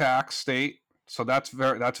income tax state, so that's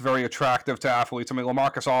very attractive to athletes. I mean,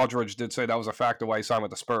 LaMarcus Aldridge did say that was a factor why he signed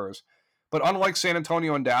with the Spurs. But unlike San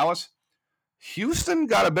Antonio and Dallas, Houston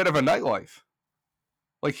got a bit of a nightlife.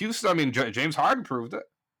 Like Houston, I mean, James Harden proved it.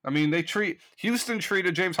 I mean, Houston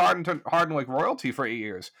treated James Harden like royalty for 8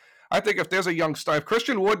 years. I think if there's a young star, if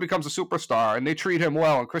Christian Wood becomes a superstar and they treat him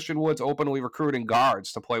well, and Christian Wood's openly recruiting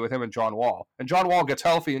guards to play with him and John Wall gets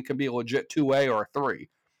healthy and can be a legit 2A or a 3,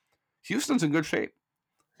 Houston's in good shape.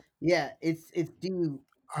 Yeah, it's do you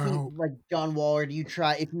think like John Wall, or do you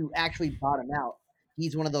try if you actually bottom out?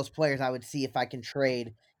 He's one of those players I would see if I can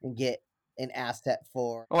trade and get an asset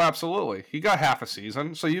for. Oh, absolutely. He got half a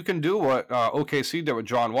season, so you can do what OKC did with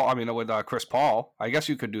John Wall. I mean, with Chris Paul. I guess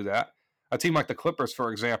you could do that. A team like the Clippers,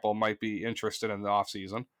 for example, might be interested in the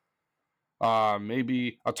offseason.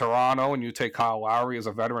 Maybe a Toronto, and you take Kyle Lowry as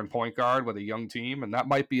a veteran point guard with a young team, and that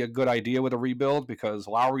might be a good idea with a rebuild because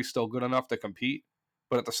Lowry's still good enough to compete.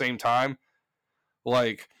 But at the same time,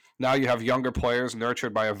 like now you have younger players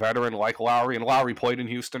nurtured by a veteran like Lowry, and Lowry played in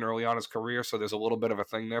Houston early on in his career, so there's a little bit of a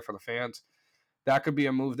thing there for the fans. That could be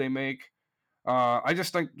a move they make. I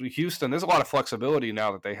just think Houston, there's a lot of flexibility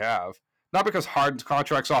now that they have. Not because Harden's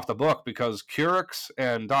contract's off the book, because Kurix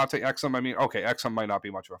and Dante Exum, I mean, okay, Exum might not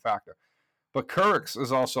be much of a factor. But Kurix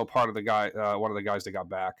is also part of one of the guys they got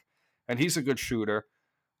back. And he's a good shooter.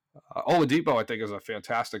 Oladipo, I think, is a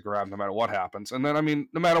fantastic grab no matter what happens. And then, I mean,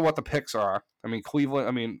 no matter what the picks are, I mean, Cleveland,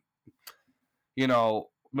 I mean, you know,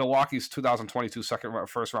 Milwaukee's 2022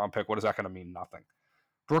 first round pick, what is that going to mean? Nothing.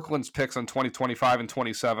 Brooklyn's picks in 2025 and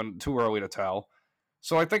 27, too early to tell.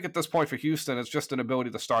 So I think at this point for Houston, it's just an ability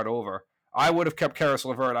to start over. I would have kept Karis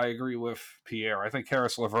LeVert. I agree with Pierre. I think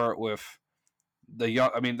Karis LeVert with the young,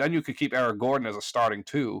 I mean, then you could keep Eric Gordon as a starting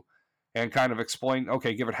two and kind of explain,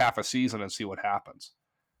 okay, give it half a season and see what happens.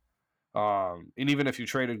 And even if you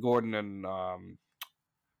traded Gordon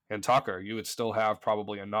and Tucker, you would still have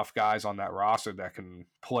probably enough guys on that roster that can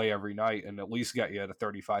play every night and at least get you to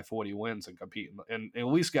 35, 40 wins and compete and at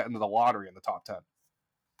least get into the lottery in the top 10.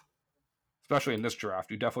 Especially in this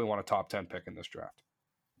draft. You definitely want a top 10 pick in this draft.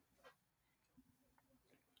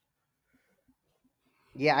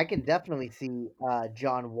 Yeah, I can definitely see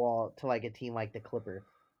John Wall to like a team like the Clippers.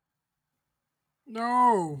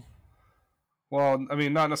 No. Well, I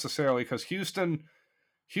mean, not necessarily because Houston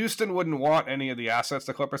wouldn't want any of the assets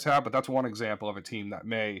the Clippers have, but that's one example of a team that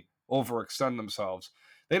may overextend themselves.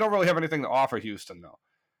 They don't really have anything to offer Houston though.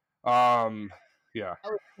 Yeah, I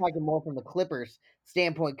was talking more from the Clippers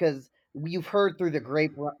standpoint because you've heard through the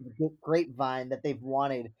grapevine that they've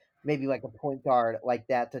wanted maybe like a point guard like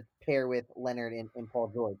that to pair with Leonard and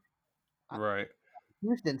Paul George. right.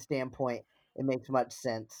 Houston standpoint, it makes much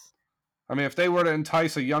sense. I mean, if they were to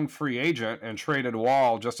entice a young free agent and traded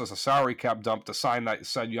Wall just as a salary cap dump to sign that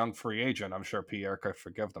said young free agent, I'm sure Pierre could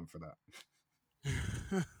forgive them for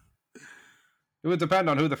that. It would depend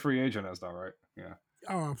on who the free agent is, though, right? Yeah.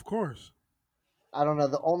 Oh, of course. I don't know.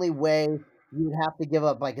 The only way you'd have to give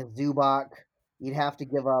up like a Zubac, you'd have to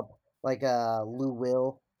give up like a Lou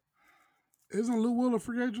Will. Isn't Lou Will a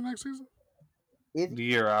free agent next season? Is The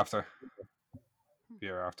year after.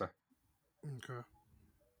 Year after. Okay.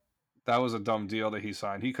 That was a dumb deal that he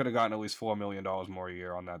signed. He could have gotten at least $4 million more a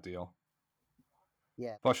year on that deal.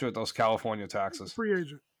 yeah. Especially with those California taxes. Free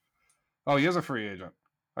agent. Oh, he is a free agent.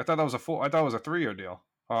 I thought that was I thought it was a 3-year deal.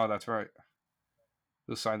 Oh, that's right.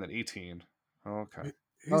 He was signed at 18. Okay. Oh,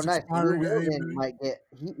 He's nice. Lou expiring at Will 8 then million. might get.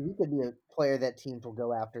 He could be a player that teams will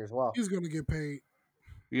go after as well. He's going to get paid.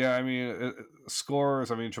 Yeah, I mean, scorers.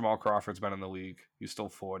 I mean, Jamal Crawford's been in the league. He's still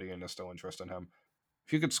 40, and there's still interest in him.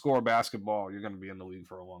 If you could score basketball, you're going to be in the league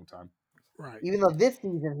for a long time. Right. Even though this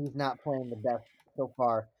season he's not playing the best so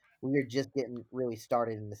far, we are just getting really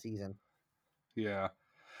started in the season. Yeah.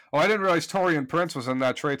 Oh, I didn't realize Torian Prince was in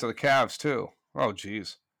that trade to the Cavs too. Oh,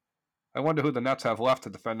 geez. I wonder who the Nets have left to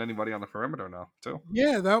defend anybody on the perimeter now, too.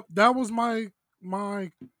 Yeah, that was my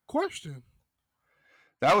question.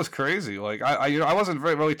 That was crazy. Like I wasn't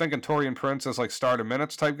really thinking Torian Prince as like starter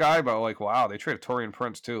minutes type guy, but like wow, they traded Torian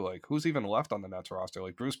Prince too. Like who's even left on the Nets roster?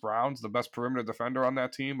 Like Bruce Brown's the best perimeter defender on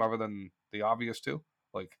that team, other than the obvious two.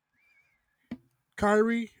 Like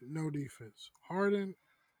Kyrie, no defense. Harden,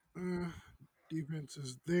 defense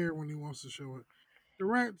is there when he wants to show it.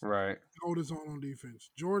 Durant, right. hold his own on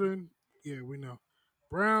defense. Jordan, yeah, we know.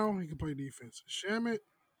 Brown, he can play defense. Shamit,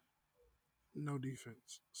 no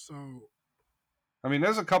defense. So I mean,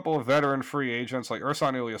 there's a couple of veteran free agents like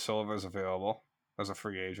Ursan Ilyasova is available as a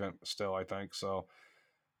free agent still. I think so.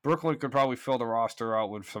 Brooklyn could probably fill the roster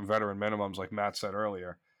out with some veteran minimums, like Matt said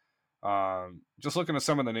earlier. Just looking at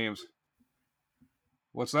some of the names.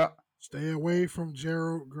 What's that? stay away from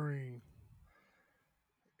Gerald Green.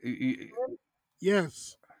 I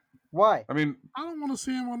Yes. Why? mean, I don't want to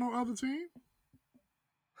see him on no other team.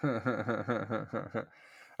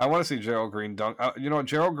 I want to see Gerald Green dunk.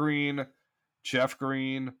 Gerald Green, Jeff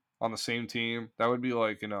Green on the same team. That would be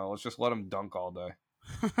like, let's just let him dunk all day.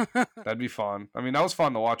 That'd be fun. I mean, that was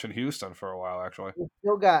fun to watch in Houston for a while, actually. We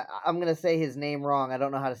still got. I'm gonna say his name wrong. I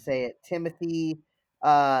don't know how to say it. Timothy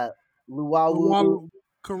Luwawu.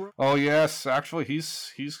 Oh yes, actually,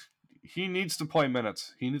 he needs to play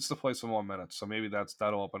minutes. He needs to play some more minutes. So maybe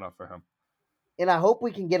that'll open up for him. And I hope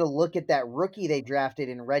we can get a look at that rookie they drafted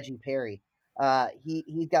in Reggie Perry.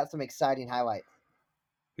 He's got some exciting highlights.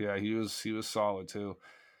 Yeah, he was solid too.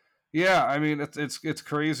 Yeah, I mean it's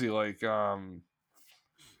crazy. Like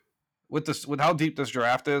with how deep this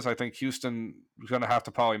draft is, I think Houston is going to have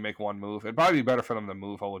to probably make one move. It'd probably be better for them to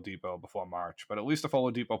move Oladipo before March. But at least if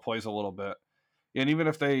Oladipo plays a little bit, and even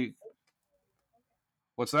if they,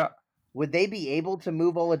 what's that? Would they be able to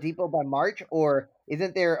move Oladipo by March, or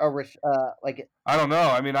isn't there a like? I don't know.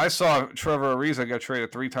 I mean, I saw Trevor Ariza get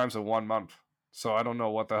traded 3 times in 1 month, so I don't know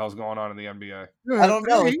what the hell's going on in the NBA. I don't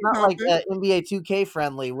know. It's he's not out like there. NBA 2K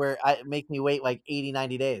friendly where it make me wait like 80,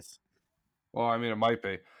 90 days. Well, I mean, it might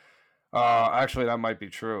be. Actually, that might be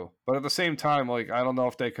true. But at the same time, like, I don't know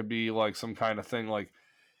if they could be like some kind of thing. Like,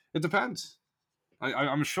 it depends.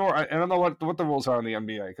 I'm sure. I don't know what the rules are in the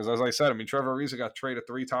NBA because, as I said, I mean, Trevor Ariza got traded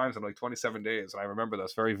 3 times in like 27 days, and I remember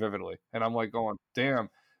this very vividly. And I'm like, going, "Damn,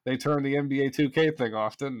 they turned the NBA 2K thing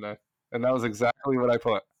off, didn't they?" And that was exactly what I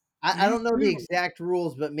put. I don't know the exact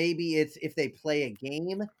rules, but maybe it's if they play a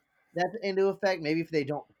game that's into effect. Maybe if they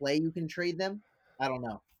don't play, you can trade them. I don't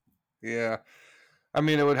know. Yeah, I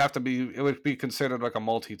mean, it would be considered like a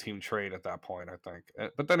multi-team trade at that point, I think.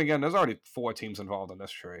 But then again, there's already 4 teams involved in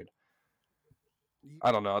this trade.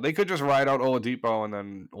 I don't know. They could just ride out Oladipo and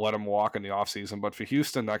then let him walk in the offseason. But for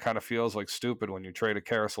Houston, that kind of feels like stupid when you trade a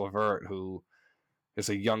Karis LeVert, who is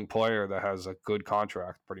a young player that has a good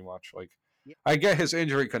contract, pretty much. Like, I get his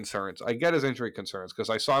injury concerns.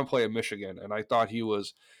 Because I saw him play at Michigan, and I thought he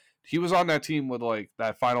was on that team with like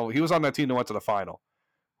that final. He was on that team that went to the final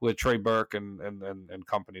with Trey Burke and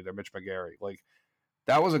company. There, Mitch McGary. Like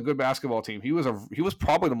That was a good basketball team. He was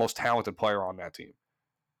probably the most talented player on that team.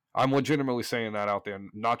 I'm legitimately saying that out there,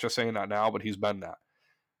 not just saying that now, but he's been that.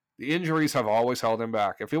 The injuries have always held him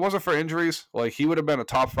back. If it wasn't for injuries, like he would have been a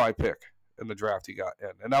top 5 pick in the draft he got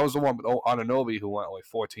in. And that was the one with Anunoby who went like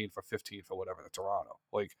 14 for 15 for whatever to Toronto.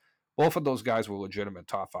 Like both of those guys were legitimate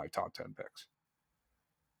top 5, top 10 picks.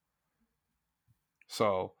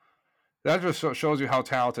 So that just shows you how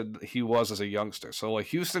talented he was as a youngster. So like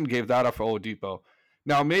Houston gave that up for Oladipo.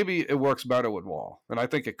 Now maybe it works better with Wall, and I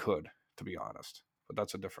think it could, to be honest. But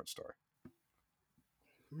that's a different story.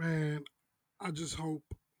 Man, I just hope.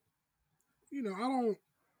 I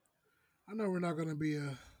know we're not going to be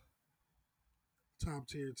a top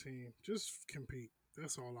tier team. Just compete.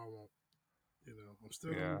 That's all I want. I'm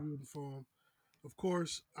still going to be rooting for him. Of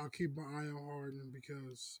course, I'll keep my eye on Harden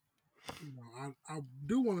because I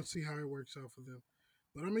do want to see how it works out for them.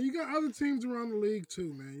 But I mean, you got other teams around the league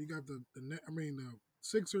too, man. You got the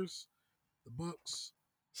Sixers, the Bucks.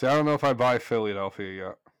 See, I don't know if I buy Philadelphia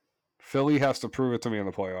yet. Philly has to prove it to me in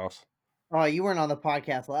the playoffs. Oh, you weren't on the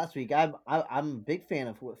podcast last week. I'm a big fan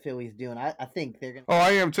of what Philly's doing. I think they're gonna. Oh,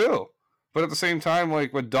 I am too. But at the same time,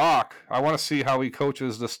 like with Doc, I want to see how he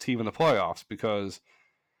coaches this team in the playoffs because,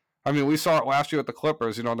 I mean, we saw it last year at the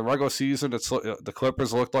Clippers. In the regular season, the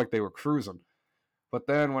Clippers looked like they were cruising. But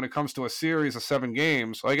then when it comes to a series of 7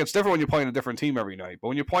 games, like it's different when you're playing a different team every night. But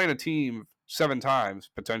when you're playing a team 7 times,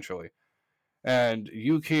 potentially, and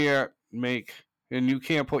you can't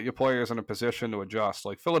put your players in a position to adjust.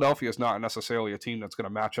 Like Philadelphia is not necessarily a team that's going to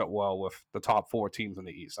match up well with the top 4 teams in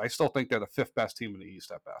the East. I still think they're the 5th best team in the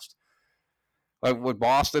East at best. Like with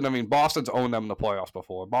Boston, I mean, Boston's owned them in the playoffs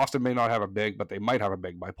before. Boston may not have a big, but they might have a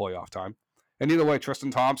big by playoff time. And either way,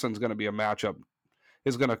 Tristan Thompson's going to be a matchup,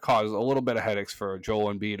 is going to cause a little bit of headaches for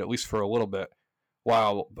Joel Embiid, at least for a little bit,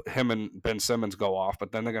 while him and Ben Simmons go off.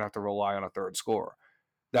 But then they're going to have to rely on a third scorer.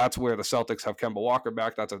 That's where the Celtics have Kemba Walker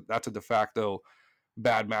back. That's a de facto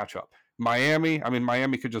bad matchup. Miami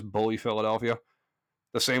could just bully Philadelphia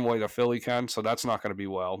the same way that Philly can, so that's not going to be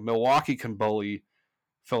well. Milwaukee can bully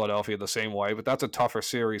Philadelphia the same way, but that's a tougher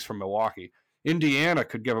series for Milwaukee. Indiana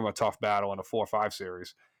could give them a tough battle in a 4-5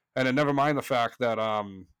 series. And then never mind the fact that,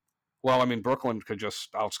 Brooklyn could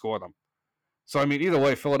just outscore them. So, I mean, either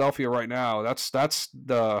way, Philadelphia right now, that's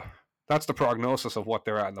the prognosis of what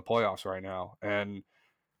they're at in the playoffs right now. And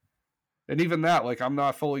even that, like, I'm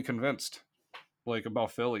not fully convinced, like,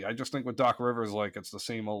 about Philly. I just think with Doc Rivers, like, it's the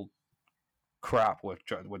same old crap with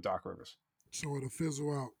Doc Rivers. So it'll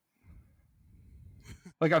fizzle out.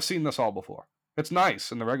 Like, I've seen this all before. It's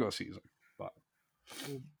nice in the regular season, but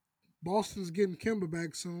Boston's getting Kemba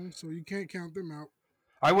back soon, so you can't count them out.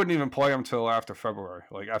 I wouldn't even play him till after February,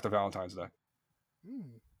 like after Valentine's Day.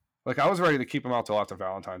 Like, I was ready to keep him out till after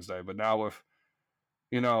Valentine's Day, but now with,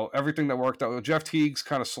 everything that worked out, Jeff Teague's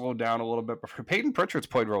kind of slowed down a little bit, but Peyton Pritchard's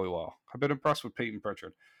played really well. I've been impressed with Peyton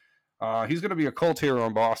Pritchard. He's going to be a cult hero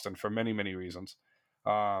in Boston for many, many reasons,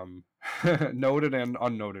 noted and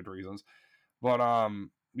unnoted reasons. But,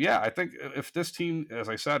 I think if this team, as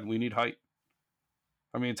I said, we need height.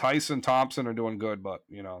 I mean, Tyson, Thompson are doing good, but,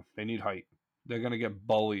 they need height. They're going to get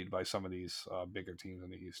bullied by some of these bigger teams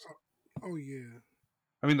in the East. Oh, yeah.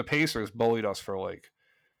 I mean, the Pacers bullied us for, like,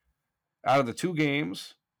 out of the 2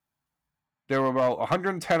 games, there were about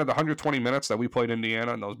 110 of the 120 minutes that we played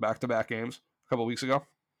Indiana in those back-to-back games a couple of weeks ago.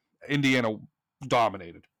 Indiana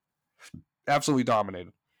dominated. Absolutely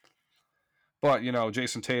dominated. But,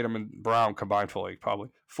 Jason Tatum and Brown combined for like probably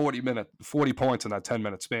 40 points in that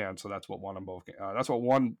 10-minute span. So that's what won them both. That's what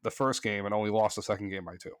won the first game and only lost the second game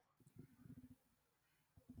by 2.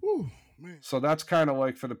 Whew, man. So that's kind of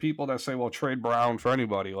like for the people that say, well, trade Brown for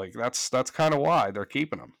anybody. Like that's kind of why they're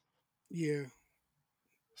keeping him. Yeah.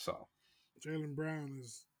 So Jaylen Brown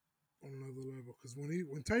is on another level because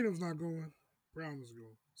when Tatum's not going, Brown is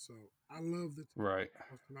going. So I love the team. Right.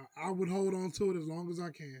 I would hold on to it as long as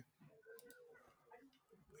I can.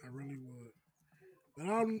 I really would. But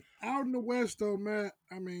out in the West, though, Matt,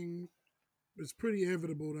 I mean, it's pretty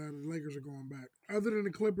inevitable that the Lakers are going back. Other than the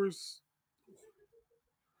Clippers,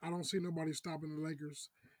 I don't see nobody stopping the Lakers.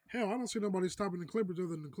 Hell, I don't see nobody stopping the Clippers other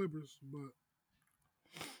than the Clippers. But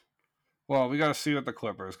well, we got to see with the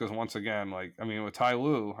Clippers because once again, with Ty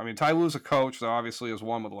Lue, Ty Lue's a coach that obviously is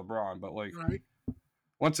one with LeBron, but right.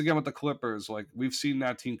 Once again with the Clippers, we've seen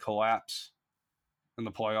that team collapse in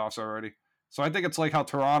the playoffs already. So I think it's like how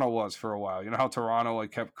Toronto was for a while. You know how Toronto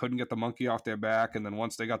couldn't get the monkey off their back, and then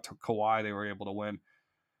once they got to Kawhi, they were able to win.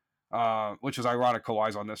 Which is ironic.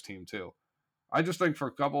 Kawhi's on this team too. I just think for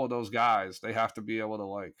a couple of those guys, they have to be able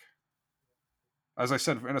to as I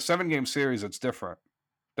said, in a 7-game series, it's different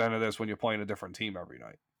than it is when you're playing a different team every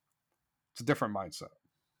night. It's a different mindset.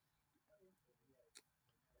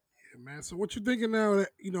 Yeah, man. So what you thinking now that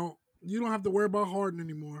you don't have to worry about Harden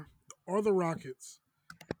anymore or the Rockets?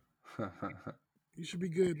 You should be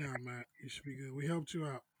good now, Matt. You should be good. We helped you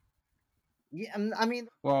out. Yeah, I mean,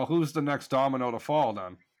 Well, who's the next domino to fall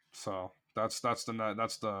then? So that's the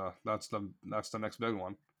next big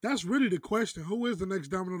one. That's really the question. Who is the next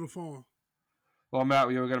domino to fall? Well,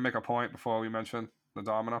 Matt, you were gonna make a point before we mentioned the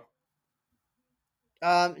domino.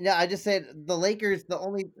 yeah, I just said the Lakers. The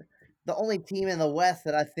only team in the West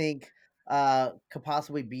that I think could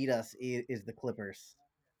possibly beat us is the Clippers.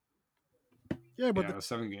 Yeah, but Yeah, the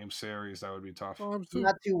 7 game series that would be tough. Palms I'm too.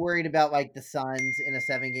 not too worried about like the Suns in a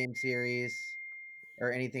 7 game series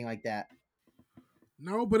or anything like that.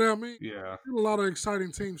 No, but I mean, Yeah, there's a lot of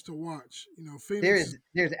exciting teams to watch. There's Phoenix.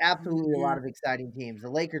 there's absolutely a lot Yeah. of exciting teams. The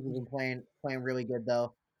Lakers have been playing really good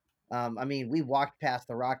though. I mean, we walked past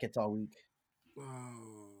the Rockets all week.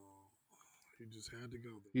 Oh, you just had to go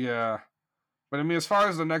there. yeah. But I mean, as far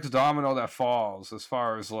as the next domino that falls, as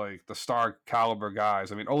far as like the star caliber guys,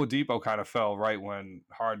 I mean, Oladipo kind of fell right when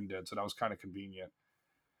Harden did, so that was kind of convenient.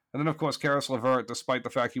 And then, of course, Karis LeVert, despite the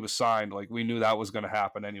fact he was signed, like we knew that was going to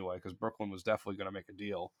happen anyway, because Brooklyn was definitely going to make a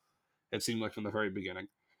deal. It seemed like from the very beginning.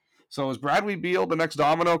 So is Bradley Beal the next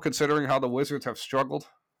domino, considering how the Wizards have struggled?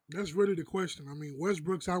 That's really the question. I mean,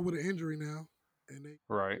 Westbrook's out with an injury now, and they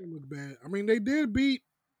Right. look bad. I mean, they did beat.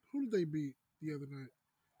 Who did they beat the other night?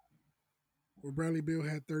 Where Bradley Beal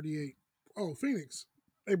had 38. Oh, Phoenix.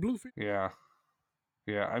 They blew Phoenix. Yeah.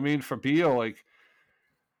 Yeah. I mean, for Beal, like,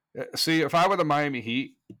 see, if I were the Miami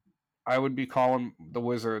Heat, I would be calling the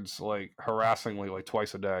Wizards like harassingly, like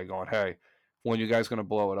twice a day, going, "Hey, when you guys gonna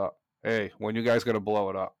blow it up? Hey, when you guys gonna blow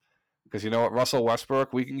it up?" Because you know what, Russell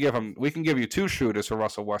Westbrook, we can give you 2 shooters for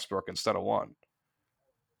Russell Westbrook instead of 1.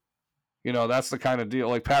 That's the kind of deal.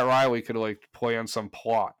 Like Pat Riley could like play on some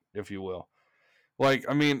plot, if you will. Like,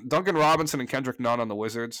 I mean, Duncan Robinson and Kendrick Nunn on the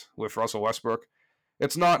Wizards with Russell Westbrook.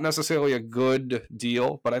 It's not necessarily a good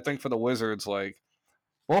deal, but I think for the Wizards, like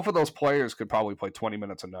both of those players could probably play 20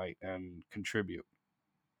 minutes a night and contribute,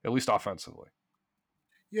 at least offensively.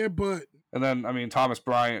 Yeah, but And then, I mean, Thomas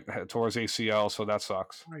Bryant tore his ACL, so that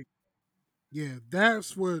sucks. right. Yeah,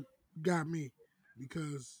 that's what got me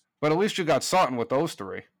because But at least you got Sutton with those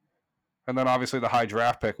 3. And then obviously the high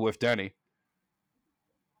draft pick with Denny.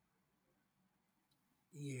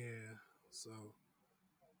 yeah. So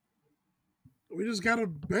we just gotta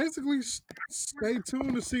basically stay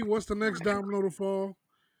tuned to see what's the next domino to fall.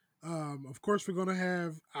 Of course, we're gonna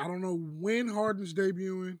have. I don't know when Harden's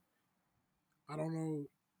debuting. I don't know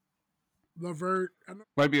Levert. I know.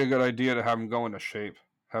 Might be a good idea to have him go into shape.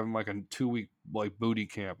 Have him like a 2 week like booty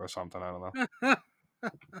camp or something. I don't know.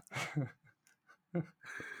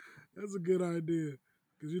 That's a good idea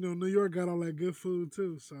because New York got all that good food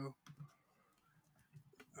too. So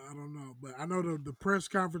I don't know, but I know the press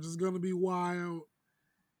conference is gonna be wild.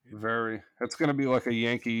 Very. It's going to be like a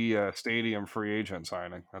Yankee Stadium free agent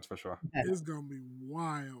signing. That's for sure. It's gonna be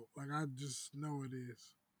wild. Like I just know it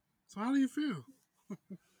is. So how do you feel?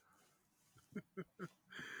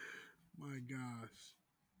 My gosh,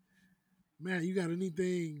 Matt, you got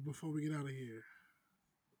anything before we get out of here?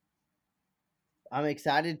 I'm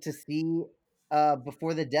excited to see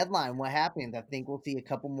before the deadline what happens. I think we'll see a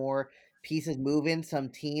couple more pieces moving. Some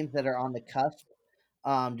teams that are on the cusp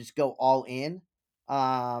just go all in,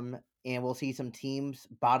 and we'll see some teams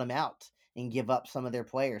bottom out and give up some of their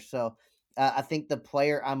players. So I think the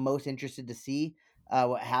player I'm most interested to see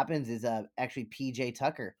what happens is actually PJ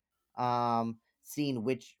Tucker. Seeing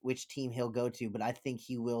which team he'll go to, but I think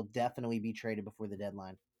he will definitely be traded before the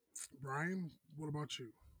deadline. Brian, what about you?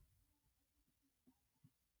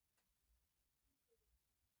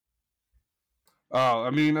 Oh, I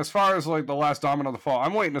mean, as far as like the last domino of the fall,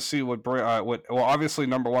 I'm waiting to see what. Well, obviously,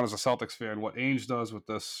 number one as a Celtics fan, what Ainge does with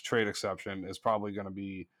this trade exception is probably going to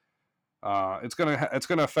be. It's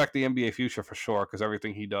gonna affect the NBA future for sure because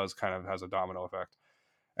everything he does kind of has a domino effect.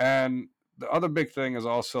 And the other big thing is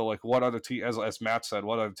also like what other as Matt said,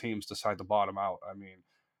 what other teams decide to bottom out. I mean,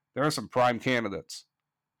 there are some prime candidates.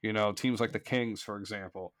 Teams like the Kings, for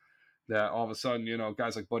example, that all of a sudden,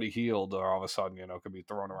 guys like Buddy Hield are all of a sudden, could be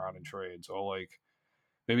thrown around in trades. Or like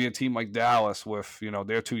maybe a team like Dallas with,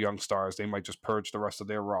 their 2 young stars, they might just purge the rest of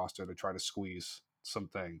their roster to try to squeeze some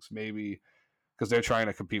things. Maybe because they're trying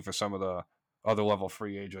to compete for some of the other level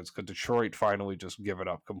free agents. Could Detroit finally just give it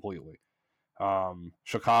up completely?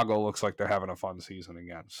 Chicago looks like they're having a fun season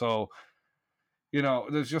again. So,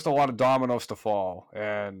 there's just a lot of dominoes to fall.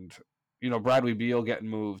 And, Bradley Beal getting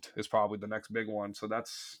moved is probably the next big one. So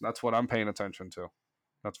that's what I'm paying attention to.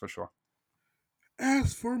 That's for sure.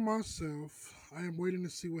 As for myself, I am waiting to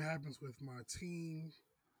see what happens with my team,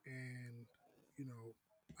 and you know,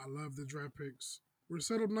 I love the draft picks. We're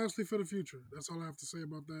set up nicely for the future. That's all I have to say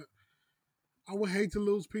about that. I would hate to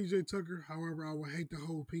lose PJ Tucker. However, I would hate to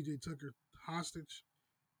hold PJ Tucker hostage.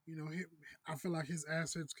 I feel like his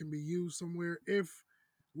assets can be used somewhere. If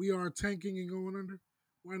we are tanking and going under,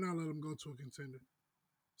 why not let him go to a contender?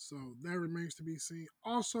 So that remains to be seen.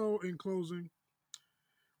 Also, in closing,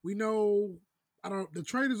 we know the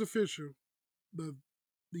trade is official.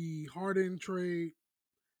 The Harden trade,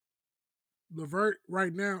 Levert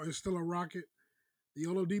right now is still a rocket. The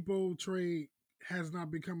Oladipo trade has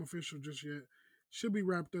not become official just yet. Should be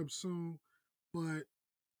wrapped up soon, but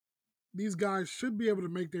these guys should be able to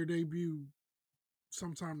make their debut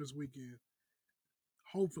sometime this weekend.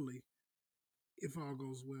 Hopefully, if all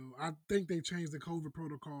goes well. I think they changed the COVID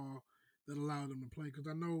protocol that allowed them to play because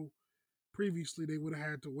I know previously they would have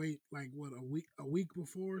had to wait like a week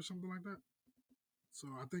before or something like that. So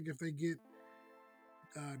I think if they get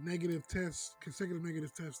consecutive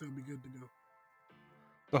negative tests, they'll be good to go.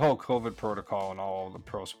 The whole COVID protocol and all of the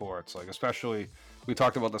pro sports, like especially we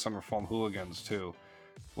talked about this on Reform Hooligans too,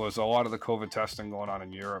 was a lot of the COVID testing going on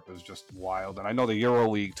in Europe is just wild. And I know the Euro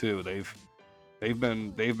League too. They've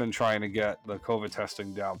been trying to get the COVID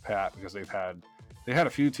testing down pat because they had a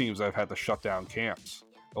few teams that have had to shut down camps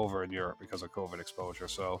over in Europe because of COVID exposure.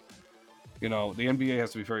 So, the NBA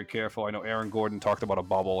has to be very careful. I know Aaron Gordon talked about a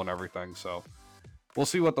bubble and everything. So we'll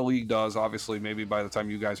see what the league does. Obviously, maybe by the time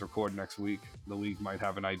you guys record next week, the league might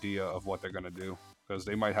have an idea of what they're going to do because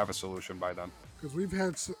they might have a solution by then. Because we've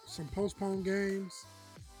had some postponed games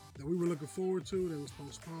that we were looking forward to that was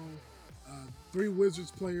postponed. 3 Wizards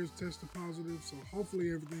players tested positive, so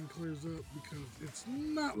hopefully everything clears up because it's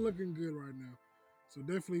not looking good right now. So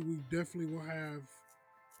we definitely will have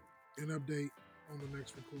an update on the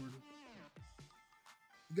next recording.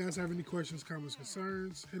 If you guys have any questions, comments,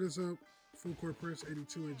 concerns, hit us up,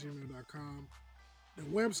 fullcourtpress82@gmail.com. The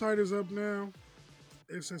website is up now,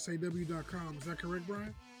 ssaw.com. Is that correct,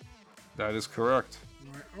 Brian? That is correct.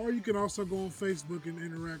 All right. Or you can also go on Facebook and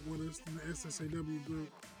interact with us in the SSAW group.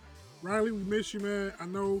 Riley, we miss you, man. I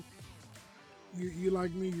know you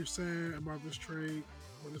like me, you're sad about this trade,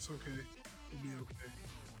 but it's okay. We'll be okay.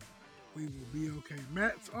 We will be okay.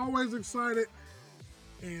 Matt's always excited.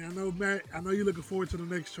 And I know, Matt, you're looking forward to the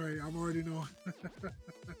next trade. I'm already knowing.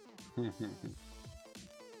 And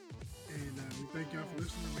we thank y'all for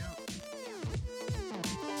listening. We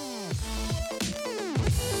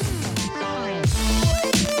out.